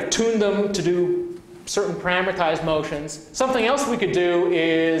 we've kind of tuned them to do certain parameterized motions. Something else we could do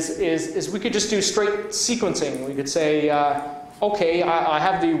is we could just do straight sequencing. We could say, okay, I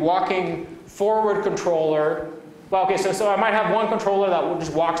have the walking forward controller. Well, okay, so I might have one controller that will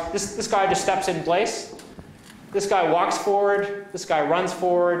just walk. This guy just steps in place. This guy walks forward. This guy runs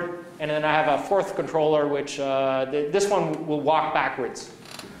forward. And then I have a fourth controller, which this one will walk backwards.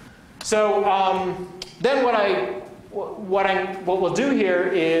 So then what we'll do here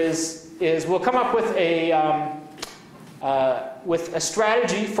is we'll come up with a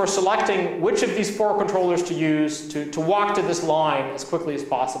strategy for selecting which of these four controllers to use to walk to this line as quickly as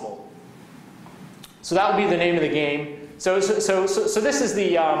possible. So that will be the name of the game. So this is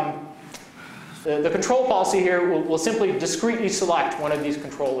the control policy here. Will simply discretely select one of these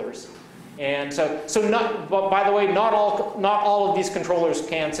controllers. And by the way, not all of these controllers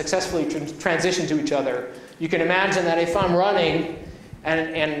can successfully transition to each other. You can imagine that if I'm running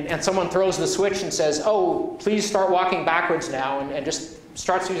and someone throws the switch and says, oh, please start walking backwards now, and just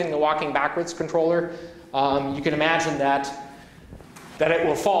starts using the walking backwards controller, you can imagine that it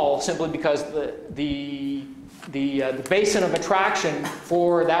will fall simply because the basin of attraction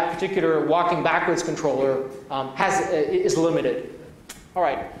for that particular walking backwards controller is limited. All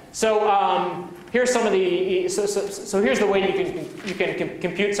right. So here's some of the here's the way you can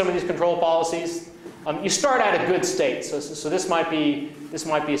compute some of these control policies. You start at a good state. So this might be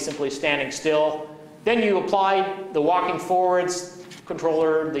simply standing still. Then you apply the walking forwards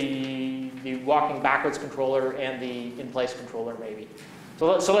controller, the walking backwards controller, and the in place controller maybe. So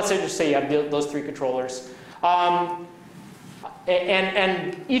let's just say you have those three controllers. And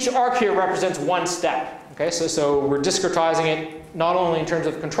each arc here represents one step. Okay, so we're discretizing it not only in terms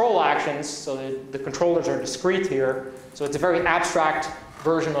of control actions, so the controllers are discrete here, so it's a very abstract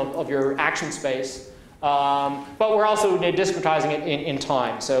version of your action space, but we're also discretizing it in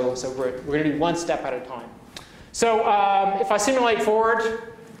time. So we're going to do one step at a time. So if I simulate forward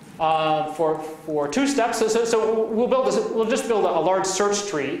for two steps, so we'll just build a large search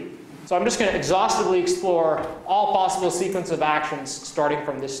tree. So I'm just going to exhaustively explore all possible sequence of actions starting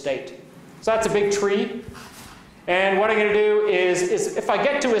from this state. So that's a big tree. And what I'm going to do is if I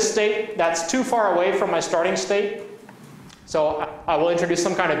get to a state that's too far away from my starting state, so I will introduce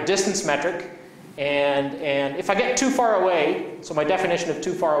some kind of distance metric. And if I get too far away, so my definition of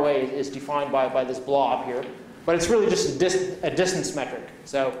too far away is defined by this blob here. But it's really just a distance metric.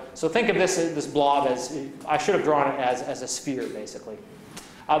 So think of this blob as, I should have drawn it as a sphere, basically.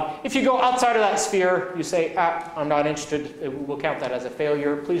 If you go outside of that sphere, you say, I'm not interested. We'll count that as a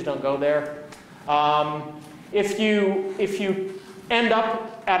failure. Please don't go there. If you end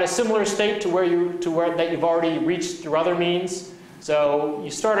up at a similar state to where that you've already reached through other means, so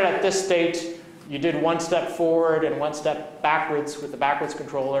you started at this state, you did one step forward and one step backwards with the backwards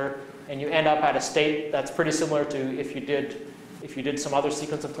controller, and you end up at a state that's pretty similar to if you did some other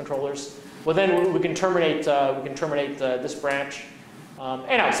sequence of controllers. Well, then we can terminate this branch.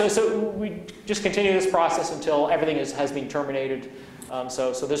 Anyhow, so we just continue this process until everything has been terminated.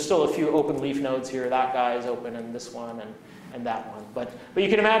 So there's still a few open leaf nodes here. That guy is open, and this one, and that one. But you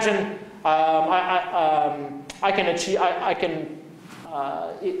can imagine,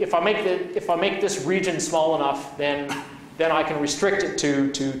 if I make this region small enough, then I can restrict it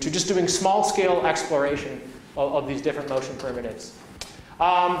to just doing small scale exploration of these different motion primitives.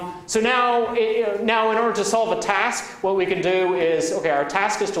 So now in order to solve a task, what we can do is, okay, our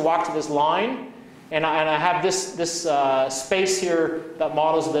task is to walk to this line, and I have this space here that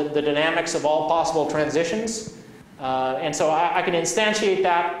models the dynamics of all possible transitions. And so I can instantiate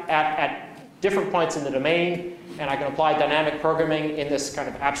that at different points in the domain, and I can apply dynamic programming in this kind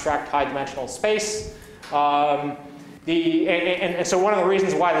of abstract high-dimensional space. And so one of the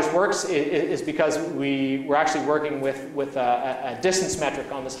reasons why this works is because we're actually working with a distance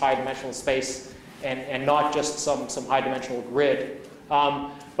metric on this high-dimensional space, and not just some high-dimensional grid.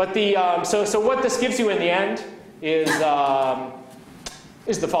 So what this gives you in the end is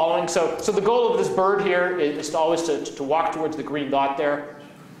the following. So the goal of this bird here is always to walk towards the green dot there,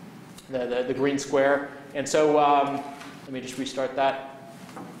 the green square. And so let me just restart that.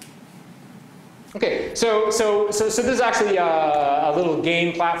 Okay, so this is actually a little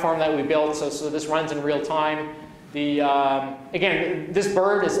game platform that we built. So this runs in real time. Again, this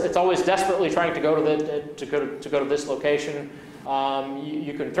bird it's always desperately trying to go to this location.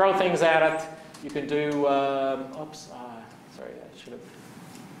 You can throw things at it. You can do. Oops, sorry, I should have.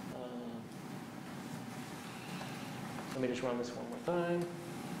 Let me just run this one more time.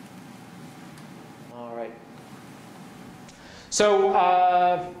 All right.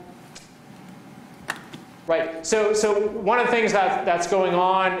 So. Right. So one of the things that's going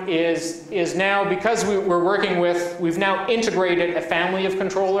on is now, because we're working with, we've now integrated a family of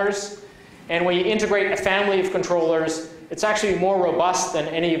controllers, and when you integrate a family of controllers, it's actually more robust than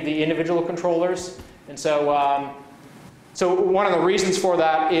any of the individual controllers. And so, so one of the reasons for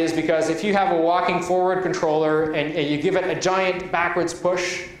that is because if you have a walking forward controller and you give it a giant backwards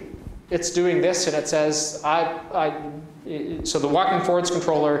push, it's doing this, and it says, so the walking forwards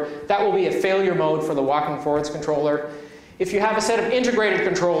controller, that will be a failure mode for the walking forwards controller. If you have a set of integrated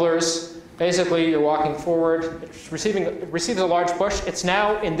controllers, basically you're walking forward, it's receives a large push, it's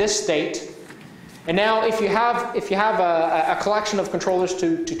now in this state. And now if you have a collection of controllers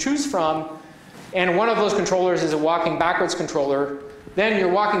to choose from, and one of those controllers is a walking backwards controller, then your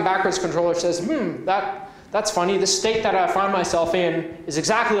walking backwards controller says, that's funny. The state that I find myself in is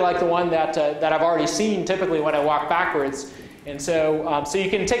exactly like the one that I've already seen typically when I walk backwards. And so, so you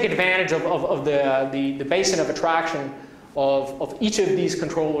can take advantage of the basin of attraction of each of these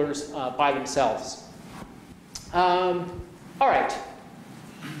controllers by themselves. All right.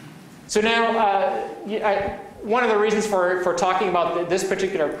 So now, one of the reasons for talking about this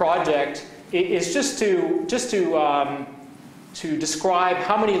particular project is just to describe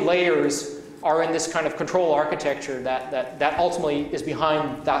how many layers are in this kind of control architecture that ultimately is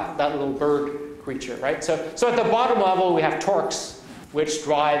behind that little bird creature, right? So at the bottom level, we have torques, which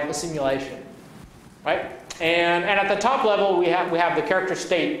drive a simulation, right? And at the top level, we have the character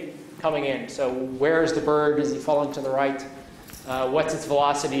state coming in. So where's the bird? Is he falling to the right? What's its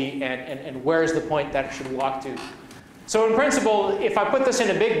velocity? And where's the point that it should walk to? So in principle, if I put this in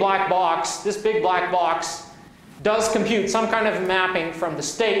a big black box, this big black box does compute some kind of mapping from the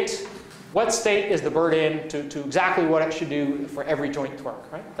state. What state is the bird in to exactly what it should do for every joint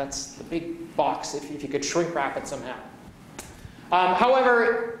torque, right? That's the big box if you could shrink wrap it somehow.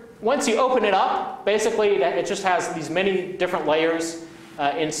 However, once you open it up, basically it just has these many different layers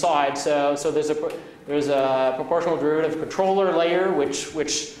inside. So there's a proportional derivative controller layer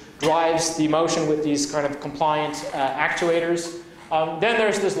which drives the motion with these kind of compliant actuators. Then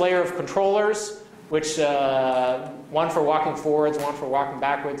there's this layer of controllers, which one for walking forwards, one for walking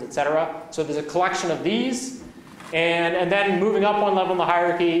backwards, etc. So there's a collection of these, and then moving up one level in the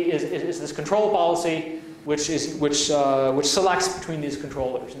hierarchy is this control policy, which selects between these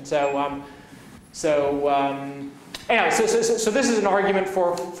controllers. And so anyway, so this is an argument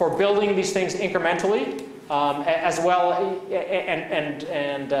for building these things incrementally, as well,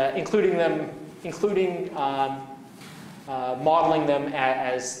 and including modeling them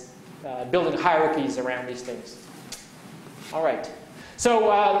as building hierarchies around these things. All right. So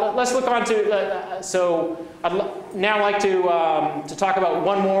let's look on to. So I'd now like to talk about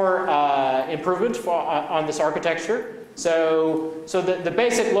one more improvement on this architecture. So the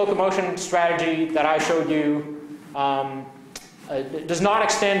basic locomotion strategy that I showed you does not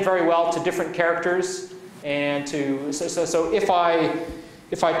extend very well to different characters, and so if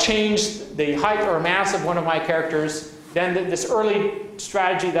I change the height or mass of one of my characters, then this early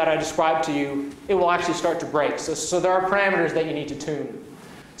strategy that I described to you, it will actually start to break. So there are parameters that you need to tune.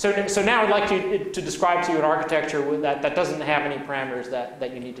 So now I'd like to describe to you an architecture that doesn't have any parameters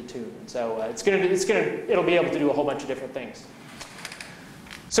that you need to tune. And so it'll be able to do a whole bunch of different things.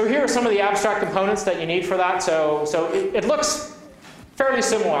 So here are some of the abstract components that you need for that. So it looks fairly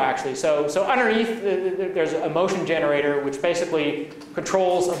similar, actually. So underneath, there's a motion generator, which basically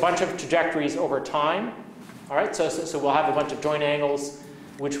controls a bunch of trajectories over time. All right, so we'll have a bunch of joint angles,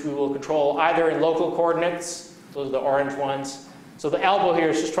 which we will control either in local coordinates. Those are the orange ones. So the elbow here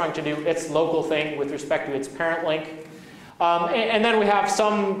is just trying to do its local thing with respect to its parent link. And then we have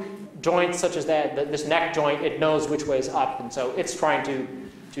some joints, such as this neck joint. It knows which way is up, and so it's trying to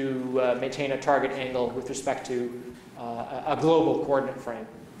maintain a target angle with respect to a global coordinate frame.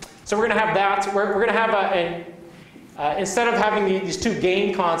 So we're going to have that. We're going to have instead of having these two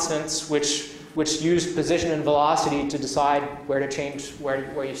gain constants, which use position and velocity to decide where to change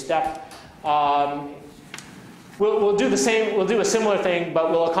where you step. We'll do the same. We'll do a similar thing,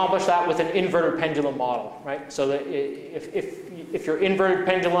 but we'll accomplish that with an inverted pendulum model, right? So that if your inverted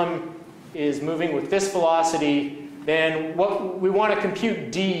pendulum is moving with this velocity, then what we want to compute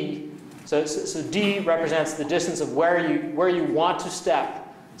d. So d represents the distance of where you want to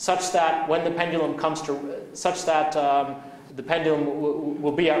step, such that when the pendulum comes to, such that the pendulum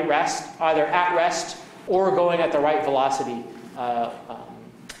will be at rest, either at rest or going at the right velocity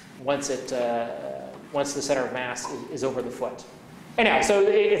once the center of mass is over the foot. Anyhow, so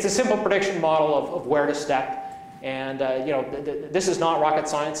it's a simple prediction model of where to step. And this is not rocket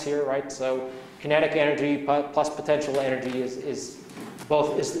science here, right? So kinetic energy plus potential energy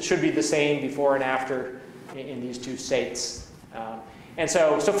should be the same before and after in these two states. And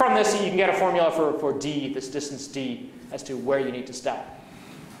so from this, you can get a formula for d, this distance d, as to where you need to step.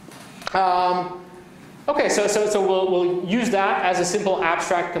 Okay, so we'll use that as a simple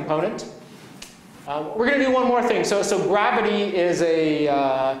abstract component. We're going to do one more thing. So gravity is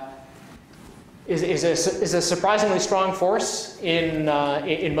a surprisingly strong force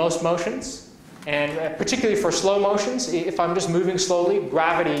in most motions, and particularly for slow motions. If I'm just moving slowly,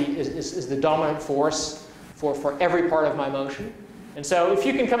 gravity is the dominant force for every part of my motion. And so if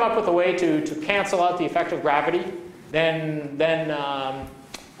you can come up with a way to cancel out the effect of gravity, then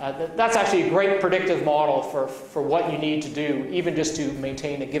that's actually a great predictive model for what you need to do, even just to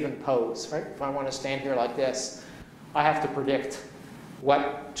maintain a given pose. Right? If I want to stand here like this, I have to predict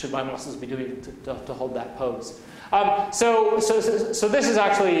what should my muscles be doing to hold that pose. So this is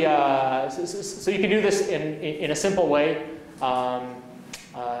actually so you can do this in a simple way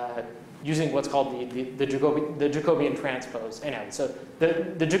using what's called the Jacobian transpose. Anyhow, so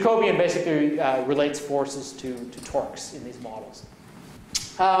the Jacobian basically relates forces to torques in these models.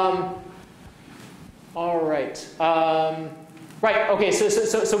 All right. Right. Okay.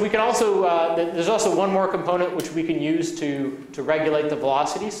 So we can also there's also one more component which we can use to regulate the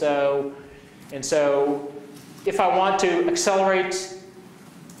velocity. So if I want to accelerate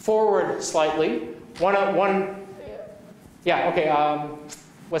forward slightly,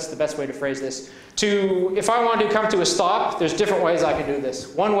 what's the best way to phrase this? If I want to come to a stop, there's different ways I can do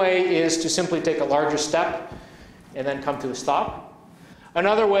this. One way is to simply take a larger step and then come to a stop.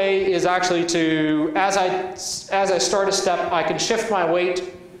 Another way is actually to, as I start a step, I can shift my weight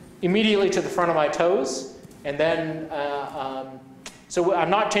immediately to the front of my toes, and then so I'm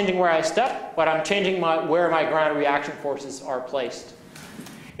not changing where I step, but I'm changing where my ground reaction forces are placed.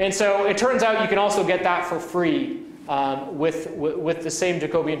 And so it turns out you can also get that for free with the same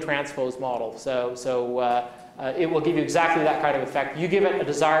Jacobian transpose model. So it will give you exactly that kind of effect. You give it a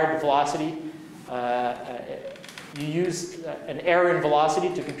desired velocity. You use an error in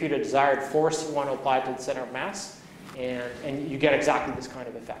velocity to compute a desired force you want to apply to the center of mass, and you get exactly this kind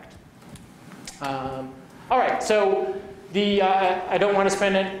of effect. All right, so I don't want to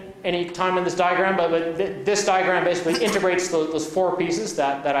spend any time on this diagram, but this diagram basically integrates those four pieces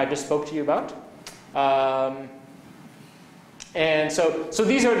that I just spoke to you about. And so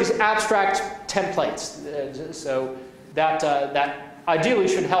these are these abstract templates, so that ideally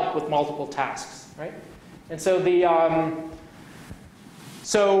should help with multiple tasks, right? And so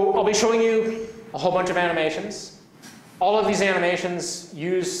so I'll be showing you a whole bunch of animations. All of these animations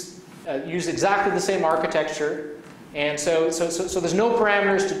use exactly the same architecture, and so there's no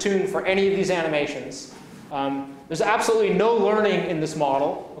parameters to tune for any of these animations. There's absolutely no learning in this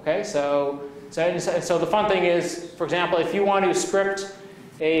model. Okay, so the fun thing is, for example, if you want to script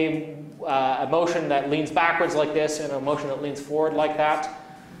a motion that leans backwards like this and a motion that leans forward like that.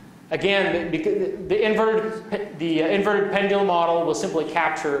 Again, the inverted pendulum model will simply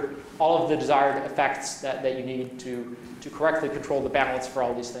capture all of the desired effects that you need to correctly control the balance for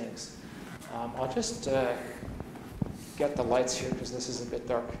all these things. I'll just get the lights here because this is a bit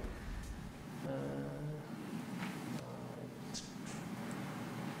dark.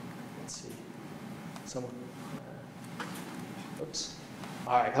 Let's see. Oops.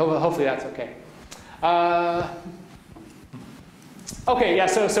 All right. Hopefully that's okay. Okay, yeah,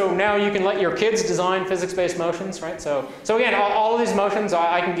 so now you can let your kids design physics-based motions, right? So again, all of these motions,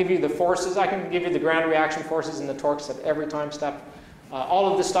 I can give you the forces, I can give you the ground reaction forces and the torques at every time step.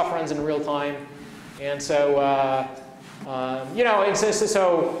 All of this stuff runs in real time. And so,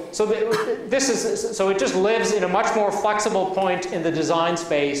 so it just lives in a much more flexible point in the design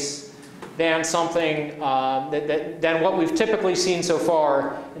space than something, than what we've typically seen so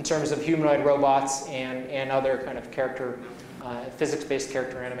far in terms of humanoid robots and other kind of physics-based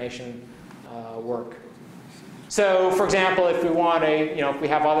character animation work. So, for example, if we want if we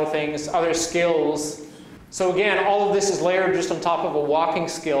have other things, other skills. So again, all of this is layered just on top of a walking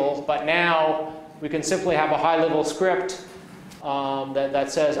skill, but now we can simply have a high-level script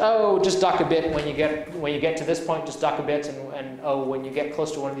that says, oh, just duck a bit when you get to this point, just duck a bit, and oh, when you get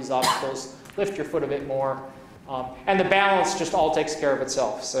close to one of these obstacles, lift your foot a bit more. And the balance just all takes care of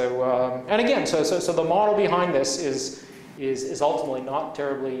itself. So, and again, so the model behind this is ultimately not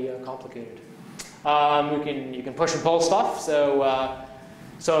terribly complicated. You can push and pull stuff.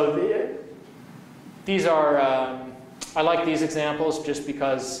 These are, I like these examples just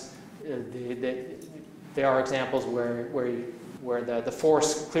because they are examples where the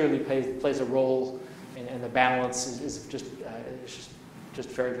force clearly plays a role, and the balance is just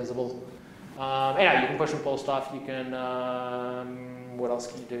very visible. Yeah, you can push and pull stuff. You can, what else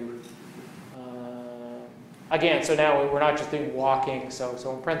can you do? Again, so now we're not just doing walking. So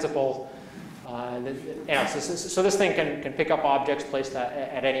in principle, so this thing can pick up objects placed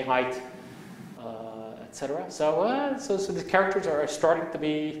at any height, etc. So the characters are starting to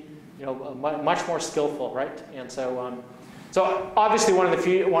be, much more skillful, right? And so obviously one of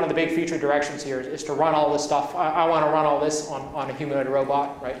the big future directions here is to run all this stuff. I want to run all this on a humanoid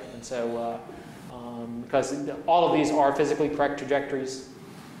robot, right? And so because all of these are physically correct trajectories,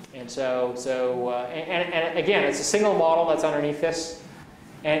 and and again, it's a single model that's underneath this,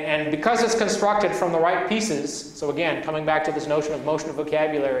 and because it's constructed from the right pieces. So again, coming back to this notion of motion of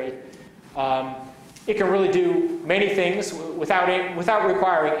vocabulary. It can really do many things without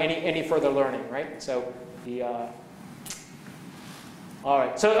requiring any further learning, right? So all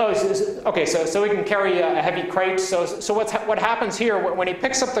right. So we can carry a heavy crate. So what happens here when he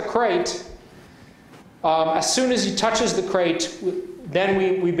picks up the crate? As soon as he touches the crate, then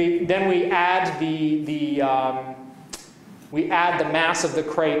we add the mass of the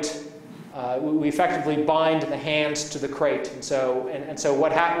crate. We effectively bind the hands to the crate, and so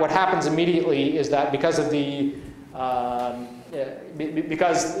what happens immediately is that because the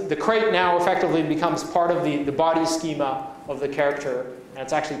crate now effectively becomes part of the body schema of the character, and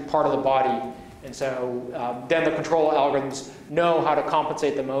it's actually part of the body, and so then the control algorithms know how to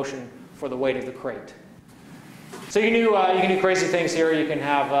compensate the motion for the weight of the crate. So you can do crazy things here. You can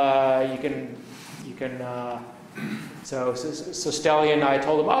have So Stellian, I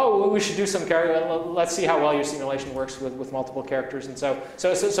told him, oh, we should do some let's see how well your simulation works with multiple characters. And so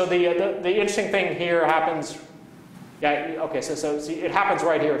the interesting thing here happens. Yeah. Okay. So see, it happens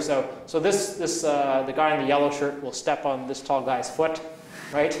right here. So the guy in the yellow shirt will step on this tall guy's foot,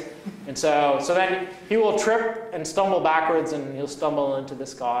 right? And so then he will trip and stumble backwards, and he'll stumble into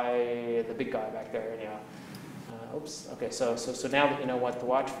this guy, the big guy back there. Anyhow. Oops. Okay. So now that you know what to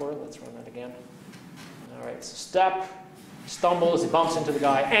watch for, let's run that again. All right, so step, stumbles, he bumps into the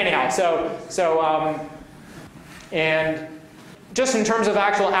guy. Anyhow, and just in terms of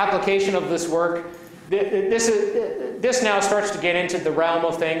actual application of this work, this now starts to get into the realm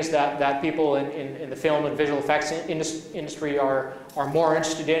of things that people in the film and visual effects industry are more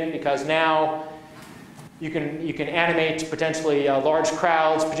interested in, because now you can animate potentially large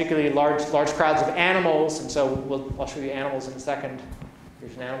crowds, particularly large crowds of animals. And so I'll show you animals in a second.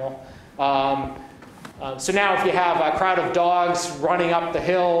 Here's an animal. So now if you have a crowd of dogs running up the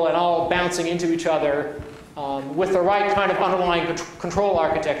hill and all bouncing into each other, with the right kind of underlying control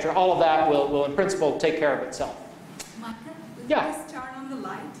architecture, all of that will in principle take care of itself. Michael, will Yeah. you please turn on the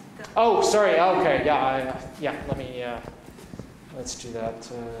light? Oh, sorry. Okay. Yeah. Let me. Let's do that.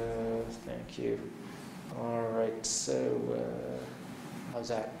 Thank you. All right. So, how's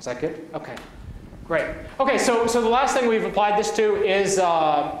that? Is that good? Okay. Great. Okay. So the last thing we've applied this to is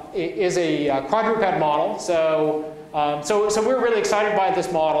a quadruped model. So we're really excited by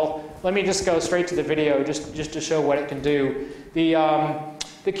this model. Let me just go straight to the video just to show what it can do.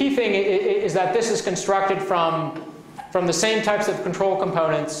 The key thing is that this is constructed from the same types of control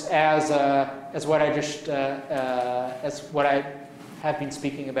components as what I just as what I have been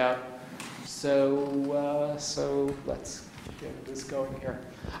speaking about. So let's get this going here.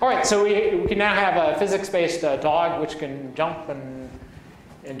 All right, so we can now have a physics-based dog which can jump and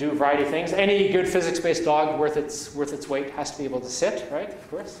do a variety of things. Any good physics-based dog worth its weight has to be able to sit, right? Of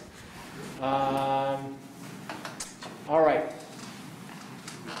course. All right.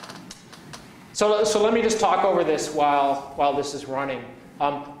 So let me just talk over this while this is running.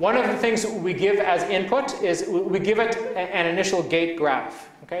 One of the things that we give as input is we give it an initial gait graph.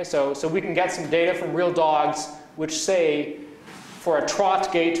 Okay, so we can get some data from real dogs which say, for a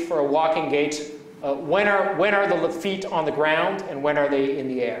trot gait, for a walking gait, when are the feet on the ground and when are they in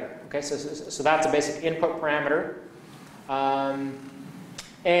the air? Okay, so that's a basic input parameter.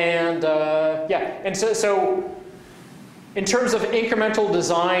 And so in terms of incremental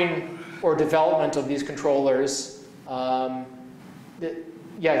design or development of these controllers,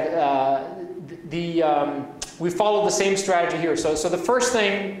 we follow the same strategy here. So the first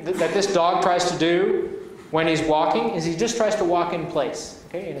thing that this dog tries to do when he's walking is he just tries to walk in place,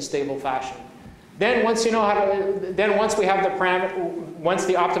 okay, in a stable fashion. Then once you know how to, then once we have the parameter, once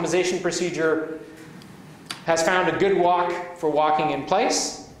the optimization procedure has found a good walk for walking in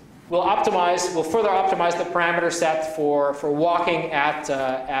place, we'll further optimize the parameter set for walking at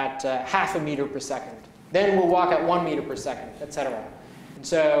half a meter per second. Then we'll walk at 1 meter per second, etc. And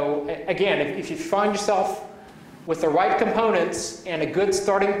so again, if you find yourself with the right components and a good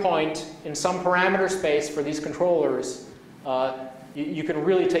starting point in some parameter space for these controllers, you can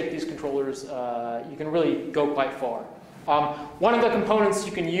really take these controllers, you can really go quite far. One of the components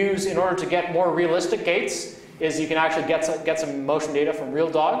you can use in order to get more realistic gaits is you can actually get some motion data from real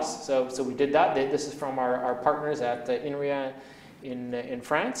dogs. So we did that. This is from our partners at INRIA in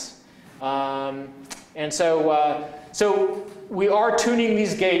France. And so we are tuning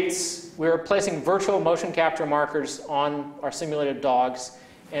these gaits. We're placing virtual motion capture markers on our simulated dogs.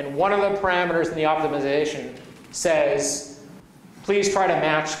 And one of the parameters in the optimization says, please try to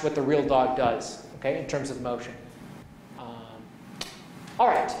match what the real dog does, okay, in terms of motion. All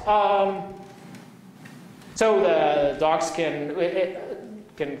right. So the dogs can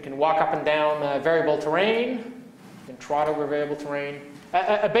walk up and down variable terrain, can trot over variable terrain.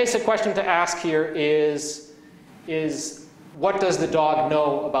 A basic question to ask here is what does the dog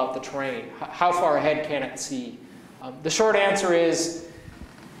know about the terrain? How far ahead can it see? The short answer is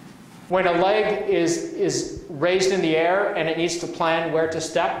when a leg is raised in the air and it needs to plan where to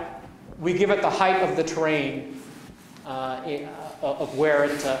step, we give it the height of the terrain of where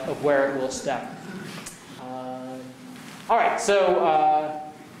it will step. All right, so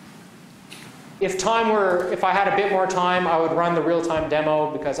if I had a bit more time, I would run the real-time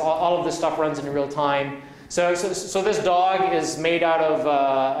demo because all of this stuff runs in real time. So this dog is made out of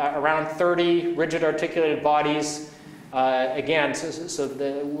around 30 rigid articulated bodies. Again,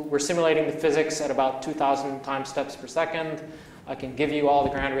 we're simulating the physics at about 2,000 time steps per second. I can give you all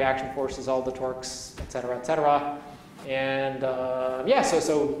the ground reaction forces, all the torques, et cetera, et cetera. And yeah,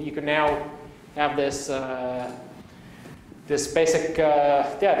 so you can now have this this basic,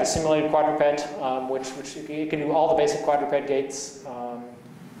 the simulated quadruped, which you can do all the basic quadruped gaits,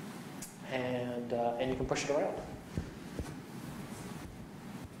 and you can push it around.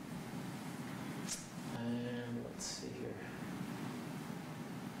 And let's see here.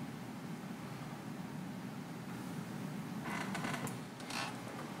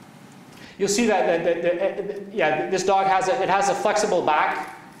 You'll see that this dog has a flexible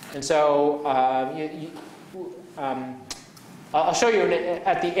back, and so I'll show you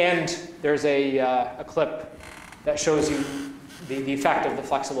at the end. There's a clip that shows you the effect of the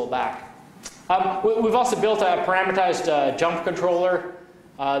flexible back. We've also built a parameterized jump controller.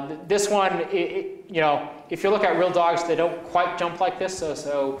 This one, if you look at real dogs, they don't quite jump like this.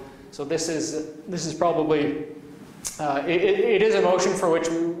 So this is probably it is a motion for which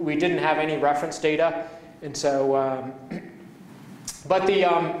we didn't have any reference data, and so but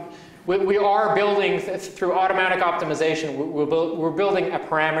we are building through automatic optimization. We're building a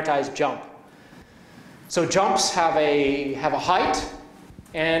parameterized jump. So jumps have a height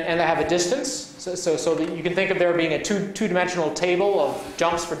and they have a distance. So that you can think of there being a two-dimensional table of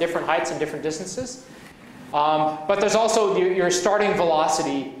jumps for different heights and different distances. But there's also your starting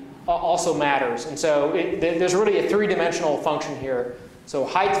velocity also matters, and so there's really a three-dimensional function here. So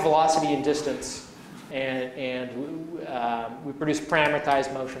height, velocity, and distance, and we produce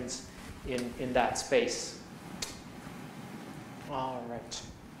parameterized motions in that space. All right.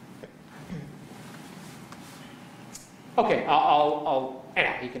 Okay,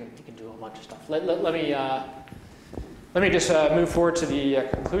 anyhow, you can do a bunch of stuff. Let me just move forward to the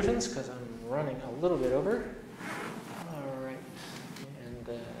conclusions because I'm running a little bit over. All right, and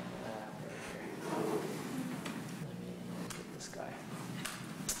let me get this guy.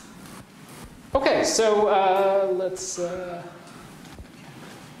 Okay, so let's.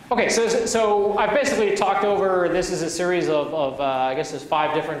 Okay, so I've basically talked over. This is a series of I guess there's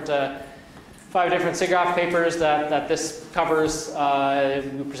five different SIGGRAPH papers that this covers.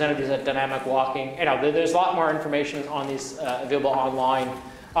 We presented these at Dynamic Walking. There's a lot more information on these available online.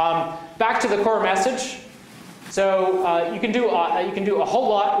 Back to the core message. So you can do a whole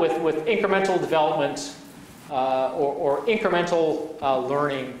lot with incremental development or incremental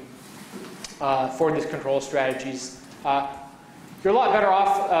learning for these control strategies. You're a lot better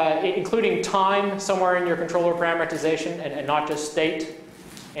off including time somewhere in your controller parameterization and not just state.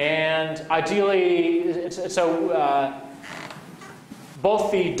 And ideally,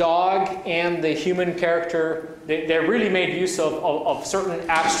 both the dog and the human character, they really made use of certain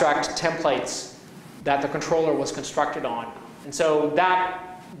abstract templates that the controller was constructed on. And so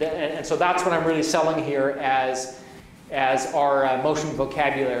that's what I'm really selling here as our motion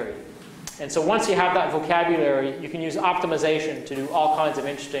vocabulary. And so once you have that vocabulary, you can use optimization to do all kinds of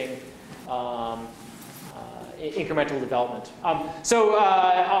interesting incremental development.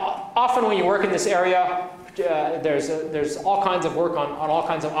 Often when you work in this area, there's all kinds of work on all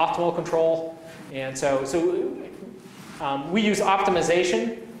kinds of optimal control. And so we use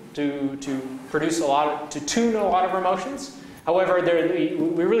optimization to tune a lot of our motions. However,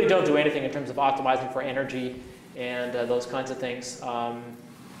 we really don't do anything in terms of optimizing for energy and those kinds of things.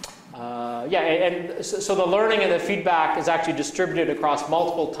 So the learning and the feedback is actually distributed across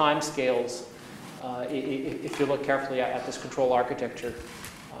multiple time scales if you look carefully at this control architecture.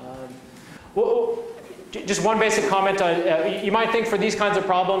 Just one basic comment. You might think for these kinds of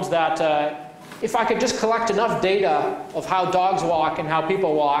problems that if I could just collect enough data of how dogs walk and how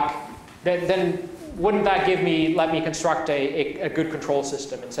people walk, then wouldn't that let me construct a good control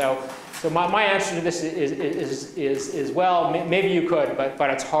system? And so my answer to this is well, maybe you could, but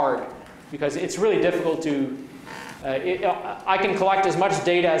it's hard because it's really difficult to. I can collect as much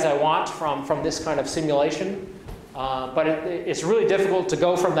data as I want from this kind of simulation, but it's really difficult to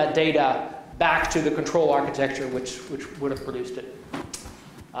go from that data back to the control architecture which would have produced it.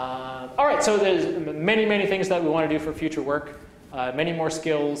 All right, so there's many things that we want to do for future work, many more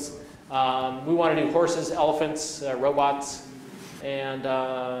skills. We want to do horses, elephants, robots, and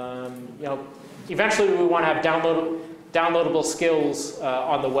eventually we want to have downloadable skills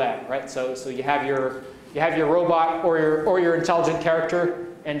on the web, right? So you have your robot or your intelligent character,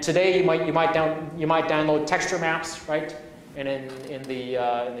 and today you might download texture maps, right? And in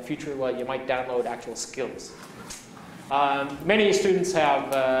the future, well, you might download actual skills. Many students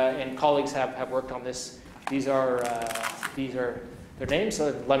and colleagues have worked on this. These are their names.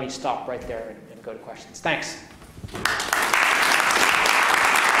 So let me stop right there and go to questions. Thanks.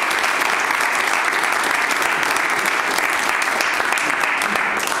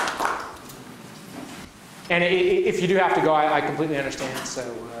 And if you do have to go, I completely understand. So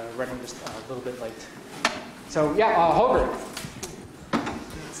running just a little bit late. So yeah, Holger.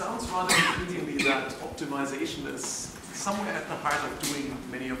 It sounds rather intriguingly that optimization is somewhere at the heart of doing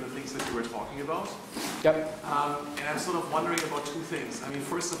many of the things that you were talking about. Yep. And I'm sort of wondering about two things. I mean,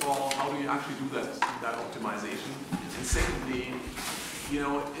 first of all, how do you actually do that optimization? And secondly,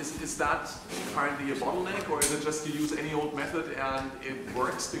 is that currently a bottleneck, or is it just you use any old method and it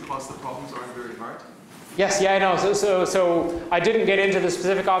works because the problems aren't very hard? Yes, yeah, I know. So I didn't get into the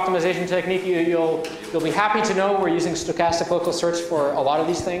specific optimization technique. You'll be happy to know we're using stochastic local search for a lot of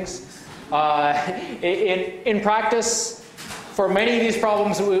these things. In practice, for many of these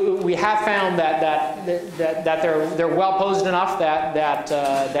problems, we have found that they're well posed enough that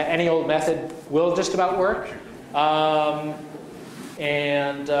any old method will just about work. But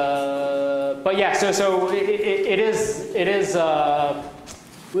yeah, so it is.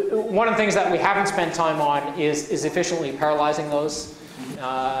 One of the things that we haven't spent time on is efficiently parallelizing those,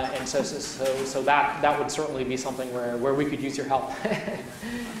 and so that would certainly be something where we could use your help.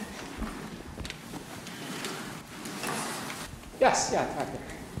 Yes, yeah. I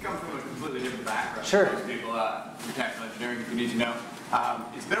come from a completely different background. Sure. Most people, mechanical engineering, if you need to know.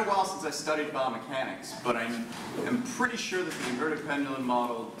 It's been a while since I studied biomechanics, but I am pretty sure that the inverted pendulum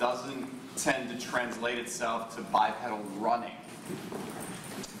model doesn't tend to translate itself to bipedal running.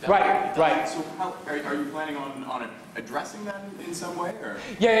 Right. So how, are you planning on addressing that in some way? Or?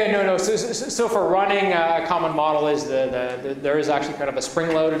 No. So for running, a common model is there is actually kind of a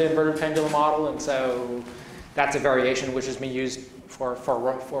spring-loaded inverted pendulum model, and so that's a variation which has been used for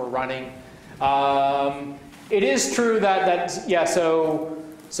running. It is true that so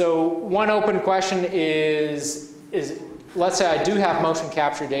one open question is let's say I do have motion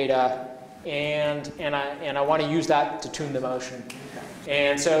capture data and I want to use that to tune the motion.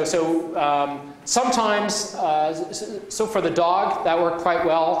 And so sometimes, so for the dog, that worked quite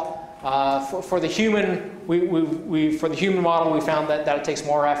well. For the human, for the human model, we found that it takes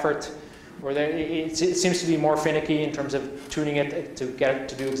more effort, or that it seems to be more finicky in terms of tuning it to get it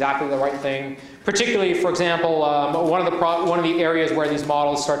to do exactly the right thing. Particularly, for example, one of the areas where these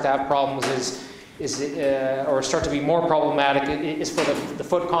models start to have problems or start to be more problematic is for the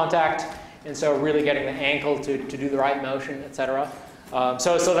foot contact, and so really getting the ankle to do the right motion, etc.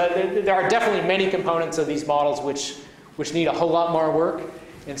 So that there are definitely many components of these models which need a whole lot more work,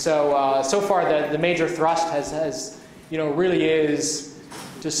 and so so far the major thrust has really is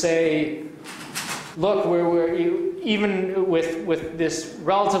to say, look, we're even with this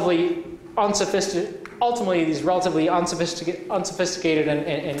relatively unsophisticated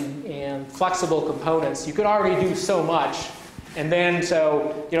and flexible components, you could already do so much, and then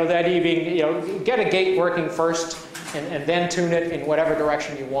so the idea being get a gate working first. And then tune it in whatever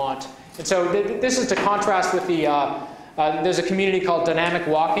direction you want. And so this is to contrast with the, there's a community called dynamic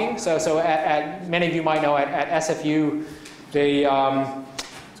walking. So many of you might know at SFU, they've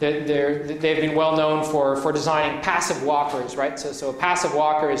been well known for designing passive walkers, right? So a passive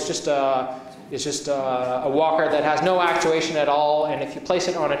walker is just a walker that has no actuation at all, and if you place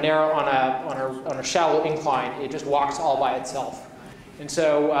it on a shallow incline, it just walks all by itself. And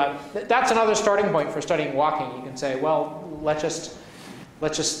so that's another starting point for studying walking. You can say, well, let's just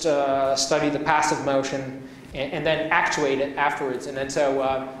study the passive motion and then actuate it afterwards. And then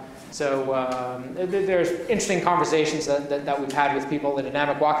there's interesting conversations that we've had with people in the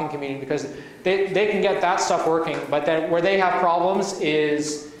dynamic walking community, because they can get that stuff working, but then where they have problems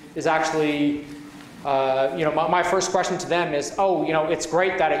is actually, my first question to them is, it's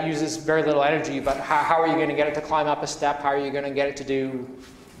great that it uses very little energy, but how are you going to get it to climb up a step? How are you going to get it to do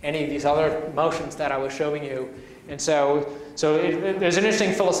any of these other motions that I was showing you? And so there's an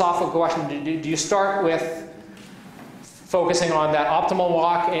interesting philosophical question. Do you start with focusing on that optimal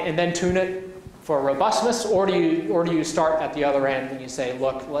walk and then tune it for robustness, or do you start at the other end and you say,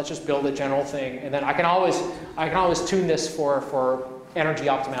 look, let's just build a general thing, and then I can always tune this for energy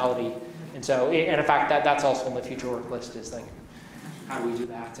optimality. And so, and in fact, that's also on the future work list, is like, how do we do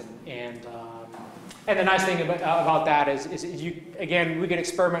that? And the nice thing about that is we can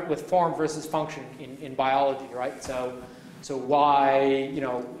experiment with form versus function in biology, right? So why,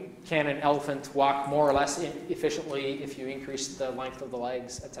 can an elephant walk more or less efficiently if you increase the length of the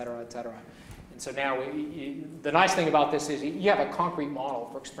legs, et cetera, et cetera. And so now the nice thing about this is you have a concrete model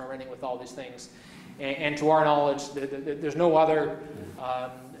for experimenting with all these things. And to our knowledge, there's no other,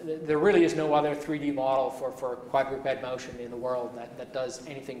 there really is no other 3D model for quadruped motion in the world that does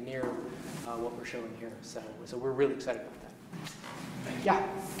anything near what we're showing here. So we're really excited about that. Yeah?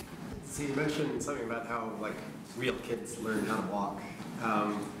 So you mentioned something about how real kids learn how to walk.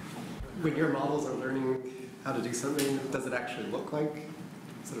 When your models are learning how to do something, does it actually look like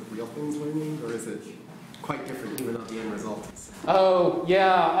sort of real things learning, or is it quite different even though the end result is? Oh,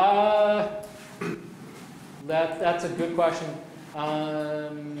 yeah. That's a good question. A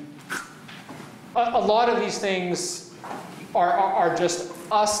lot of these things are just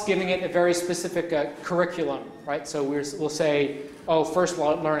us giving it a very specific curriculum, right? So we'll say, first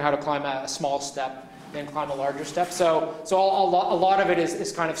learn how to climb a small step, then climb a larger step. So a lot of it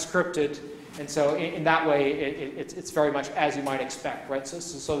is kind of scripted, and so in that way it's very much as you might expect, right?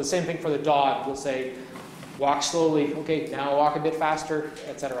 So the same thing for the dog. We'll say, walk slowly. Okay, now walk a bit faster,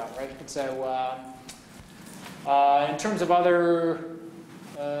 etc. Right? And so in terms of other,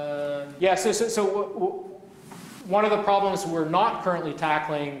 one of the problems we're not currently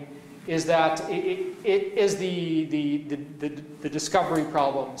tackling is that it is the discovery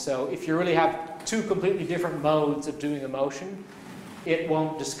problem. So if you really have two completely different modes of doing a motion, it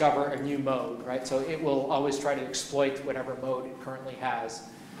won't discover a new mode, right? So it will always try to exploit whatever mode it currently has.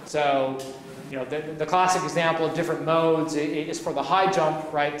 So, the classic example of different modes is for the high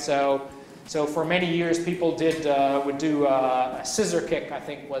jump, right? So for many years, people would do a scissor kick, I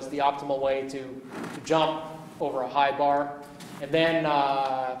think, was the optimal way to jump over a high bar. And then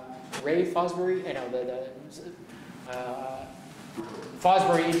Ray Fosbury,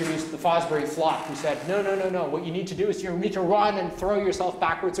 Fosbury introduced the Fosbury flop, who said, no. What you need to do is you need to run and throw yourself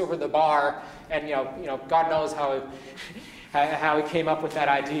backwards over the bar. And God knows how he came up with that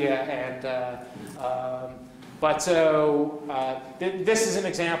idea. And this is an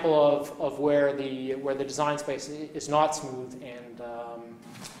example of where the design space is not smooth, and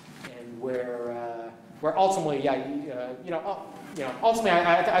where ultimately, ultimately,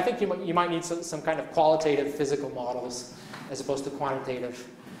 I think you might need some kind of qualitative physical models as opposed to quantitative,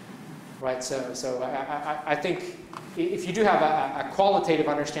 right? So I think if you do have a qualitative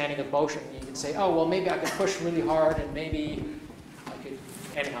understanding of motion, you can say, well, maybe I could push really hard, and maybe I could,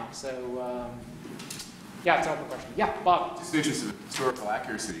 anyhow. So yeah, it's an open question. Yeah, Bob. Just in the interest of historical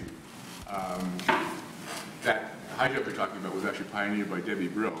accuracy, that high jump you're talking about was actually pioneered by Debbie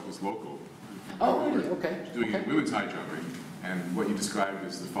Brill, who's local. Oh, really? Okay. Doing women's high jumping, and what you described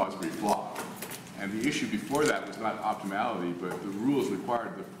as the Fosbury flop. And the issue before that was not optimality, but the rules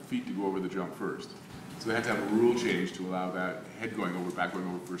required the feet to go over the jump first. So they had to have a rule change to allow that head going over, back going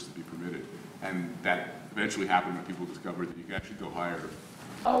over first to be permitted. And that eventually happened when people discovered that you could actually go higher.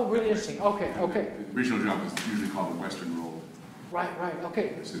 Oh, really interesting. Okay. The original jump is usually called the Western roll. Right.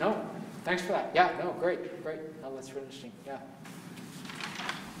 Okay. No, thanks for that. Yeah, no, great. No, that's really interesting. Yeah.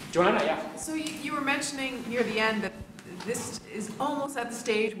 Joanna, yeah. So you were mentioning near the end that this is almost at the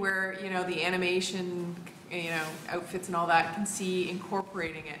stage where, the animation, outfits and all that can see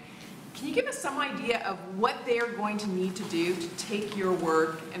incorporating it. Can you give us some idea of what they're going to need to do to take your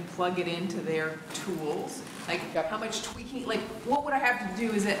work and plug it into their tools? Like how much tweaking, like what would I have to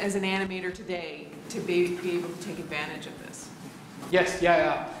do as an animator today to be able to take advantage of this? Yes,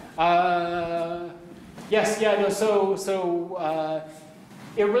 yeah. Yes, yeah, no, so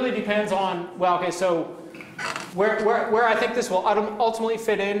it really depends on, well, okay, so where I think this will ultimately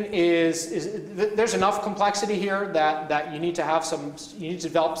fit in is there's enough complexity here that you need to have you need to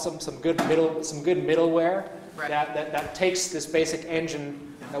develop some good middleware right. that takes this basic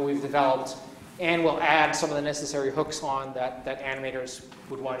engine that we've developed and will add some of the necessary hooks on that animators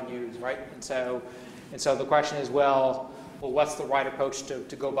would want to use, right? And so the question is, well, what's the right approach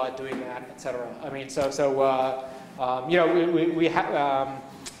to go about doing that, et cetera? I mean, you know, we have.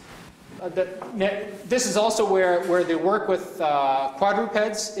 This is also where the work with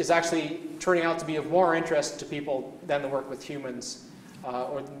quadrupeds is actually turning out to be of more interest to people than the work with humans,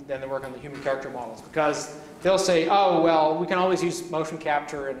 or than the work on the human character models, because they'll say, oh, well, we can always use motion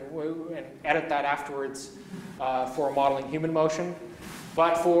capture and edit that afterwards for modeling human motion.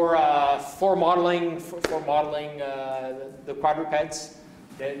 But for modeling the quadrupeds,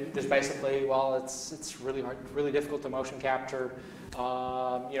 there's basically, well, it's really hard, really difficult to motion capture.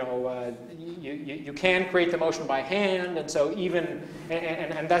 You know, you can create the motion by hand, and so even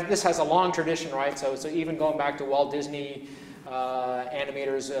this has a long tradition, right? So even going back to Walt Disney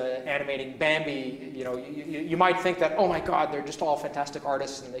animators animating Bambi, you know, you might think that, oh my God, they're just all fantastic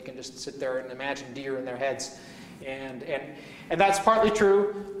artists and they can just sit there and imagine deer in their heads, and that's partly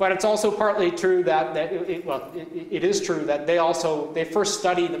true, but it's also partly true that it is true that they first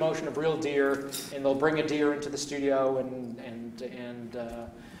study the motion of real deer, and they'll bring a deer into the studio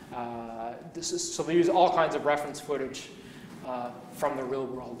so they use all kinds of reference footage from the real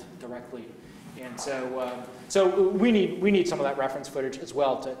world directly, and so we need some of that reference footage as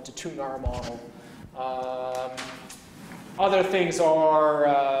well to tune our model. Other things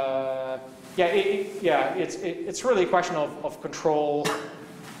are it's really a question of control.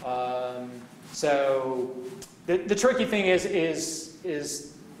 So the tricky thing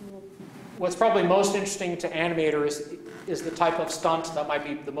is what's probably most interesting to animators is the type of stunt that might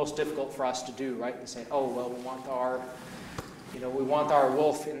be the most difficult for us to do, right? And say, oh well, we want our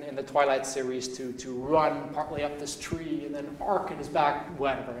wolf in the Twilight series to run partly up this tree and then arc in his back,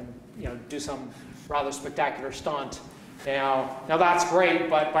 whatever, and you know, do some rather spectacular stunt. Now that's great,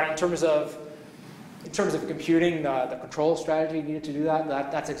 but in terms of computing the control strategy needed to do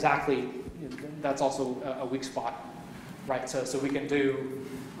that's also a weak spot, right? So we can do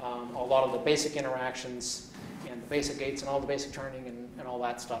a lot of the basic interactions and the basic gates and all the basic turning and all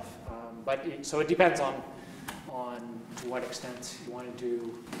that stuff. So it depends on to what extent you want to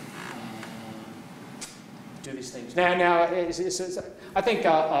do these things. Now I think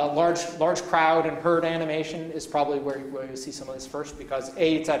a large crowd and herd animation is probably where you see some of this first, because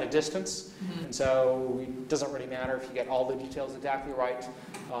A, it's at a distance, and so it doesn't really matter if you get all the details exactly right.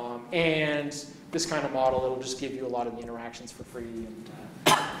 And this kind of model, it'll just give you a lot of the interactions for free. And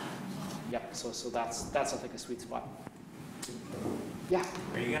so that's I think a sweet spot. Yeah.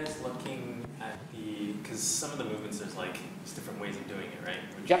 Are you guys looking at because some of the movements there's different ways of doing it, right?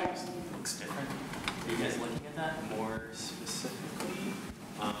 Which just looks different. Are you guys looking at that more specifically?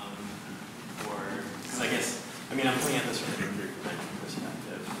 Or, because I guess, I'm looking at this from a group dimension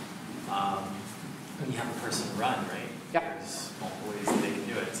perspective. When you have a person run, right? Yep. There's multiple ways that they can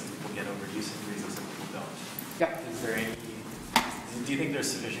do it. Some people get overuse of reasons, some people don't. Yep. Do you think there's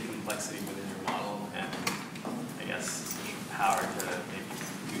sufficient complexity within your model and, I guess, sufficient power to maybe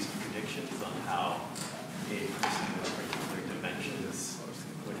do some predictions on how a person with particular dimensions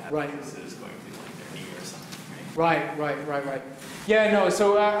would have uses going to their knee or something, right? Right. Yeah, no,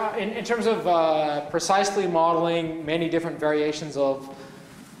 so in terms of precisely modeling many different variations of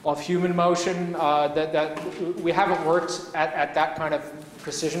human motion, that we haven't worked at that kind of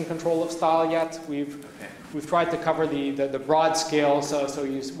precision control of style yet. We've tried to cover the broad scale, so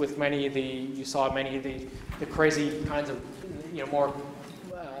with many of you saw many of the crazy kinds of more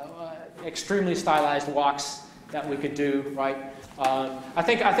extremely stylized walks that we could do, right? I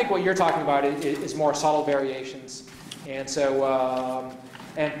think what you're talking about is more subtle variations, and so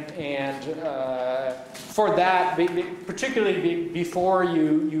for that, particularly before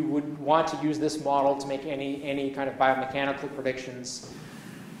you would want to use this model to make any kind of biomechanical predictions,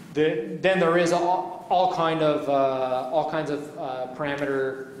 then there is all kinds of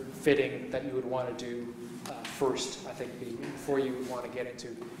parameter fitting that you would want to do first, I think, before you would want to get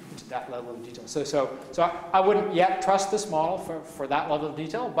into that level of detail. So I wouldn't yet trust this model for that level of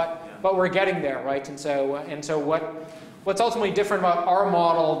detail, but we're getting there, right? And so what's ultimately different about our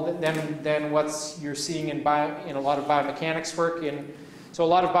model than what you're seeing in a lot of biomechanics work. So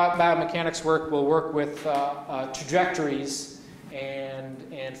a lot of biomechanics work will work with trajectories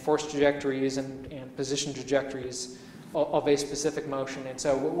and force trajectories and position trajectories of a specific motion. And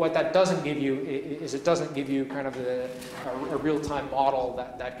so what that doesn't give you is it doesn't give you kind of a real-time model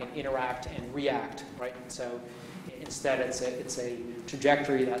that can interact and react, right? And so instead it's a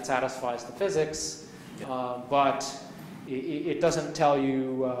trajectory that satisfies the physics, but it doesn't tell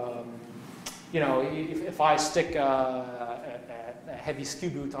you, if I stick a heavy ski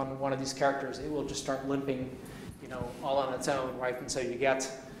boot on one of these characters, it will just start limping, all on its own, right? And so you get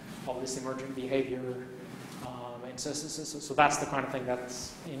all this emergent behavior. And so that's the kind of thing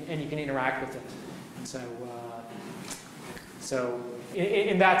and you can interact with it. And so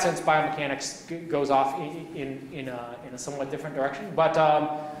in that sense, biomechanics goes off in a somewhat different direction. But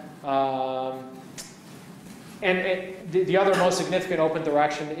the other most significant open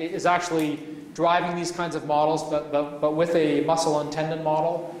direction is actually driving these kinds of models, but with a muscle and tendon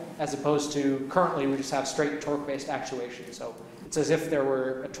model, as opposed to currently we just have straight torque-based actuation. So it's as if there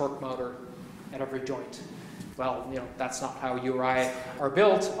were a torque motor at every joint. Well, that's not how you or I are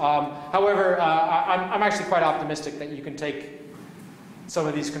built. However, I'm actually quite optimistic that you can take some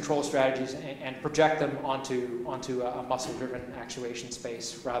of these control strategies and project them onto a muscle-driven actuation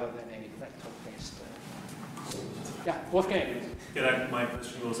space rather than a torque-based. Yeah, Wolfgang. Yeah, my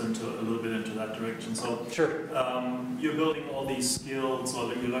question goes a little bit into that direction. So, sure. You're building all these skills,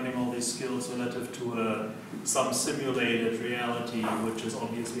 or you're learning all these skills relative to some simulated reality, which is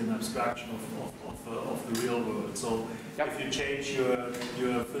obviously an abstraction of the real world. So, if you change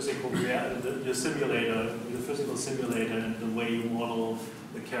your physical your simulator, the physical simulator, and the way you model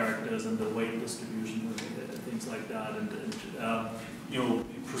the characters and the weight distribution and things like that, and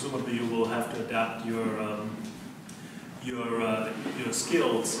presumably you will have to adapt your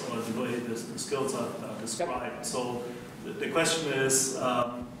skills, or the way the skills are described. So the question is,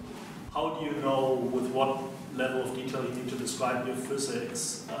 how do you know with what level of detail you need to describe your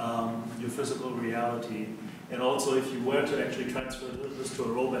physics, your physical reality, and also if you were to actually transfer this to a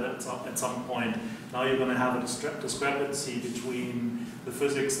robot at some point, now you're going to have a discrepancy between the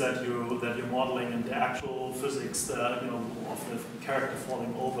physics that you're modeling and the actual physics of the character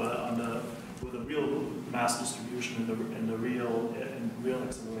falling over with a real mass distribution in the real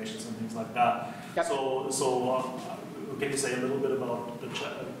accelerations and things like that. Yep. So can you say a little bit about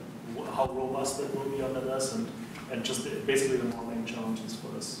how robust it will be under this and just basically the modeling challenges for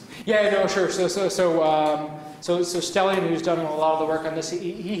this? Yeah, no, sure. So Stellian, who's done a lot of the work on this,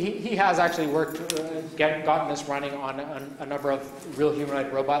 he has actually gotten this running on a number of real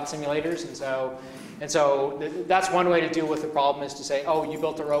humanoid robot simulators, and so that's one way to deal with the problem, is to say, oh, you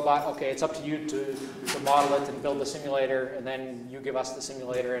built a robot, okay, it's up to you to model it and build the simulator, and then you give us the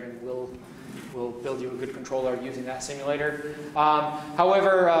simulator and we'll build you a good controller using that simulator.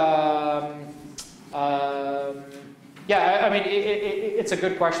 However, yeah, I mean, it's a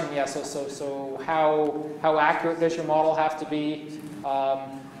good question, yeah, so how accurate does your model have to be?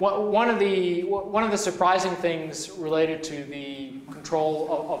 One of the surprising things related to the control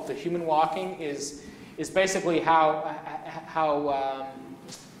of the human walking is basically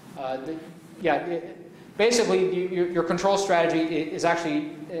basically your control strategy is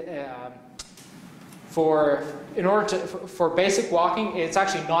actually for basic walking, it's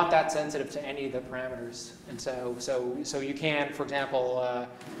actually not that sensitive to any of the parameters, and so you can, for example,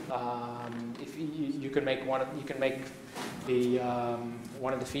 if you can make one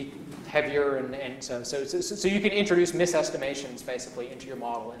of the feet heavier, and so you can introduce misestimations basically into your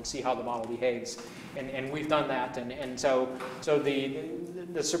model and see how the model behaves, and we've done that, and so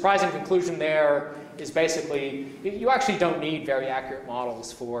the surprising conclusion there is basically you actually don't need very accurate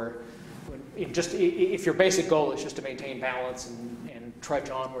models if your basic goal is just to maintain balance and trudge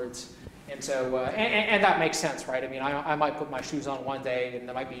onwards. And so, and that makes sense, right? I mean, I might put my shoes on one day, and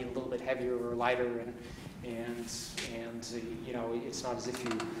they might be a little bit heavier or lighter, and it's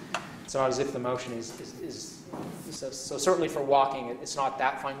not as if the motion is so certainly for walking, it's not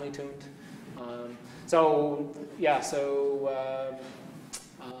that finely tuned.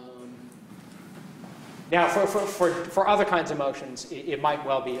 Now, for other kinds of motions, it might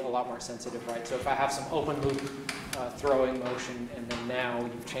well be a lot more sensitive, right? So if I have some open loop throwing motion, and then now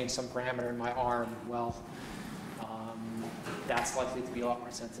you've changed some parameter in my arm, well, that's likely to be a lot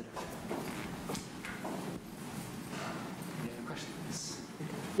more sensitive. Any other questions?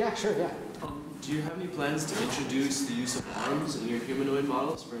 Yeah, sure, yeah. Do you have any plans to introduce the use of arms in your humanoid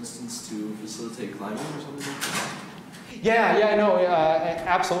models, for instance, to facilitate climbing or something like that? Yeah, no,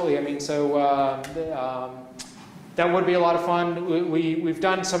 absolutely. I mean, so that would be a lot of fun. We've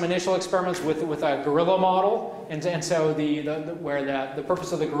done some initial experiments with a gorilla model, and so the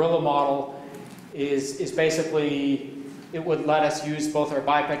purpose of the gorilla model is basically it would let us use both our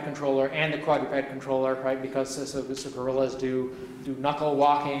biped controller and the quadruped controller, right? Because so gorillas do knuckle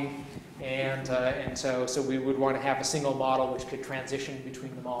walking. And so we would want to have a single model which could transition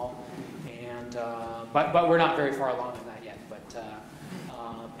between them all, and but we're not very far along in that yet. But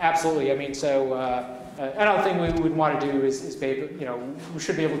absolutely, I mean, so another thing we would want to do is be able, we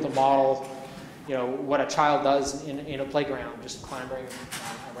should be able to model, what a child does in a playground, just clambering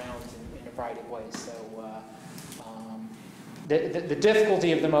around in a variety of ways. So the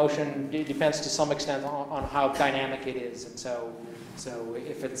difficulty of the motion depends to some extent on how dynamic it is, and so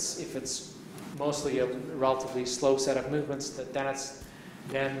if it's mostly a relatively slow set of movements,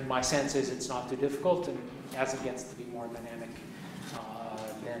 then my sense is it's not too difficult, and as it gets to be more dynamic,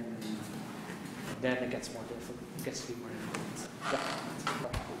 then it gets more difficult. It gets to be more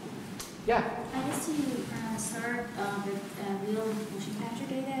difficult. Yeah. I guess to start with real motion capture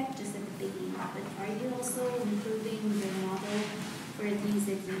data, just at the beginning. But are you also improving the model for things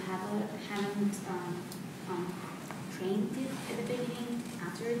that you haven't trained at the beginning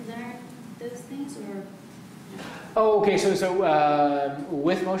after you learn those things, or? Oh, okay. So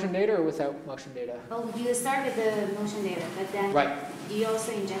with motion data or without motion data? Well, you start with the motion data, but then you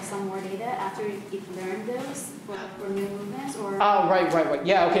also inject some more data after you've learned those for new movements, or? Oh, right.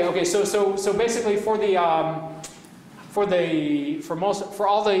 Yeah. Okay. So basically for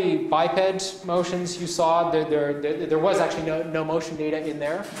all the biped motions you saw, there was actually no motion data in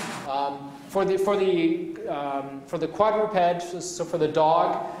there. For the quadruped, so for the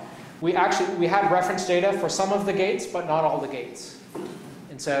dog, we had reference data for some of the gaits, but not all the gaits.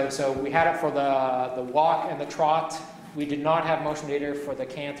 And so we had it for the walk and the trot. We did not have motion data for the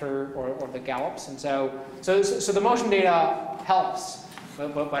canter or the gallops. And so the motion data helps,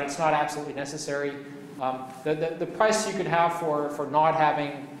 but it's not absolutely necessary. The price you could have for not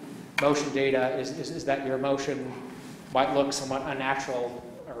having motion data is that your motion might look somewhat unnatural,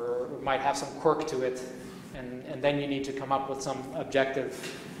 or might have some quirk to it, and then you need to come up with some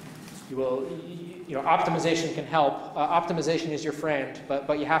objective. Optimization can help. Optimization is your friend,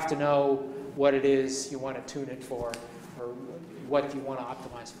 but you have to know what it is you want to tune it for, or what you want to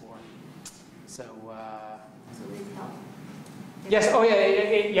optimize for. So it help? Yes. Oh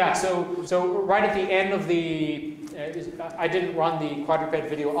yeah. So right at the end of the, I didn't run the quadruped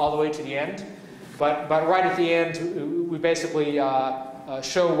video all the way to the end, but right at the end we basically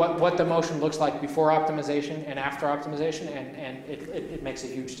show what the motion looks like before optimization and after optimization, and it makes a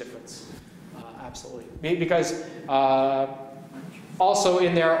huge difference. Absolutely, because also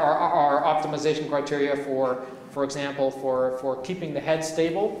in there are optimization criteria for example, for keeping the head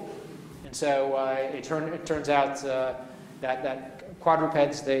stable, and so it turns out that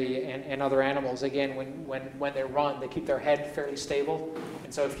quadrupeds and other animals, again, when they run, they keep their head fairly stable,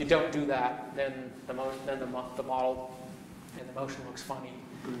 and so if you don't do that, then the model and the motion looks funny.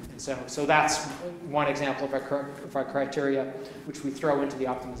 And so that's one example of our criteria, which we throw into the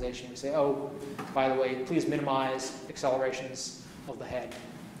optimization. We say, oh, by the way, please minimize accelerations of the head,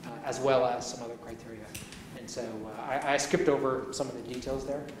 as well as some other criteria. And so I skipped over some of the details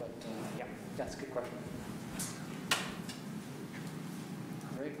there, but yeah, that's a good question.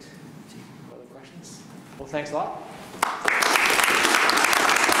 All right. Other questions? Well, thanks a lot.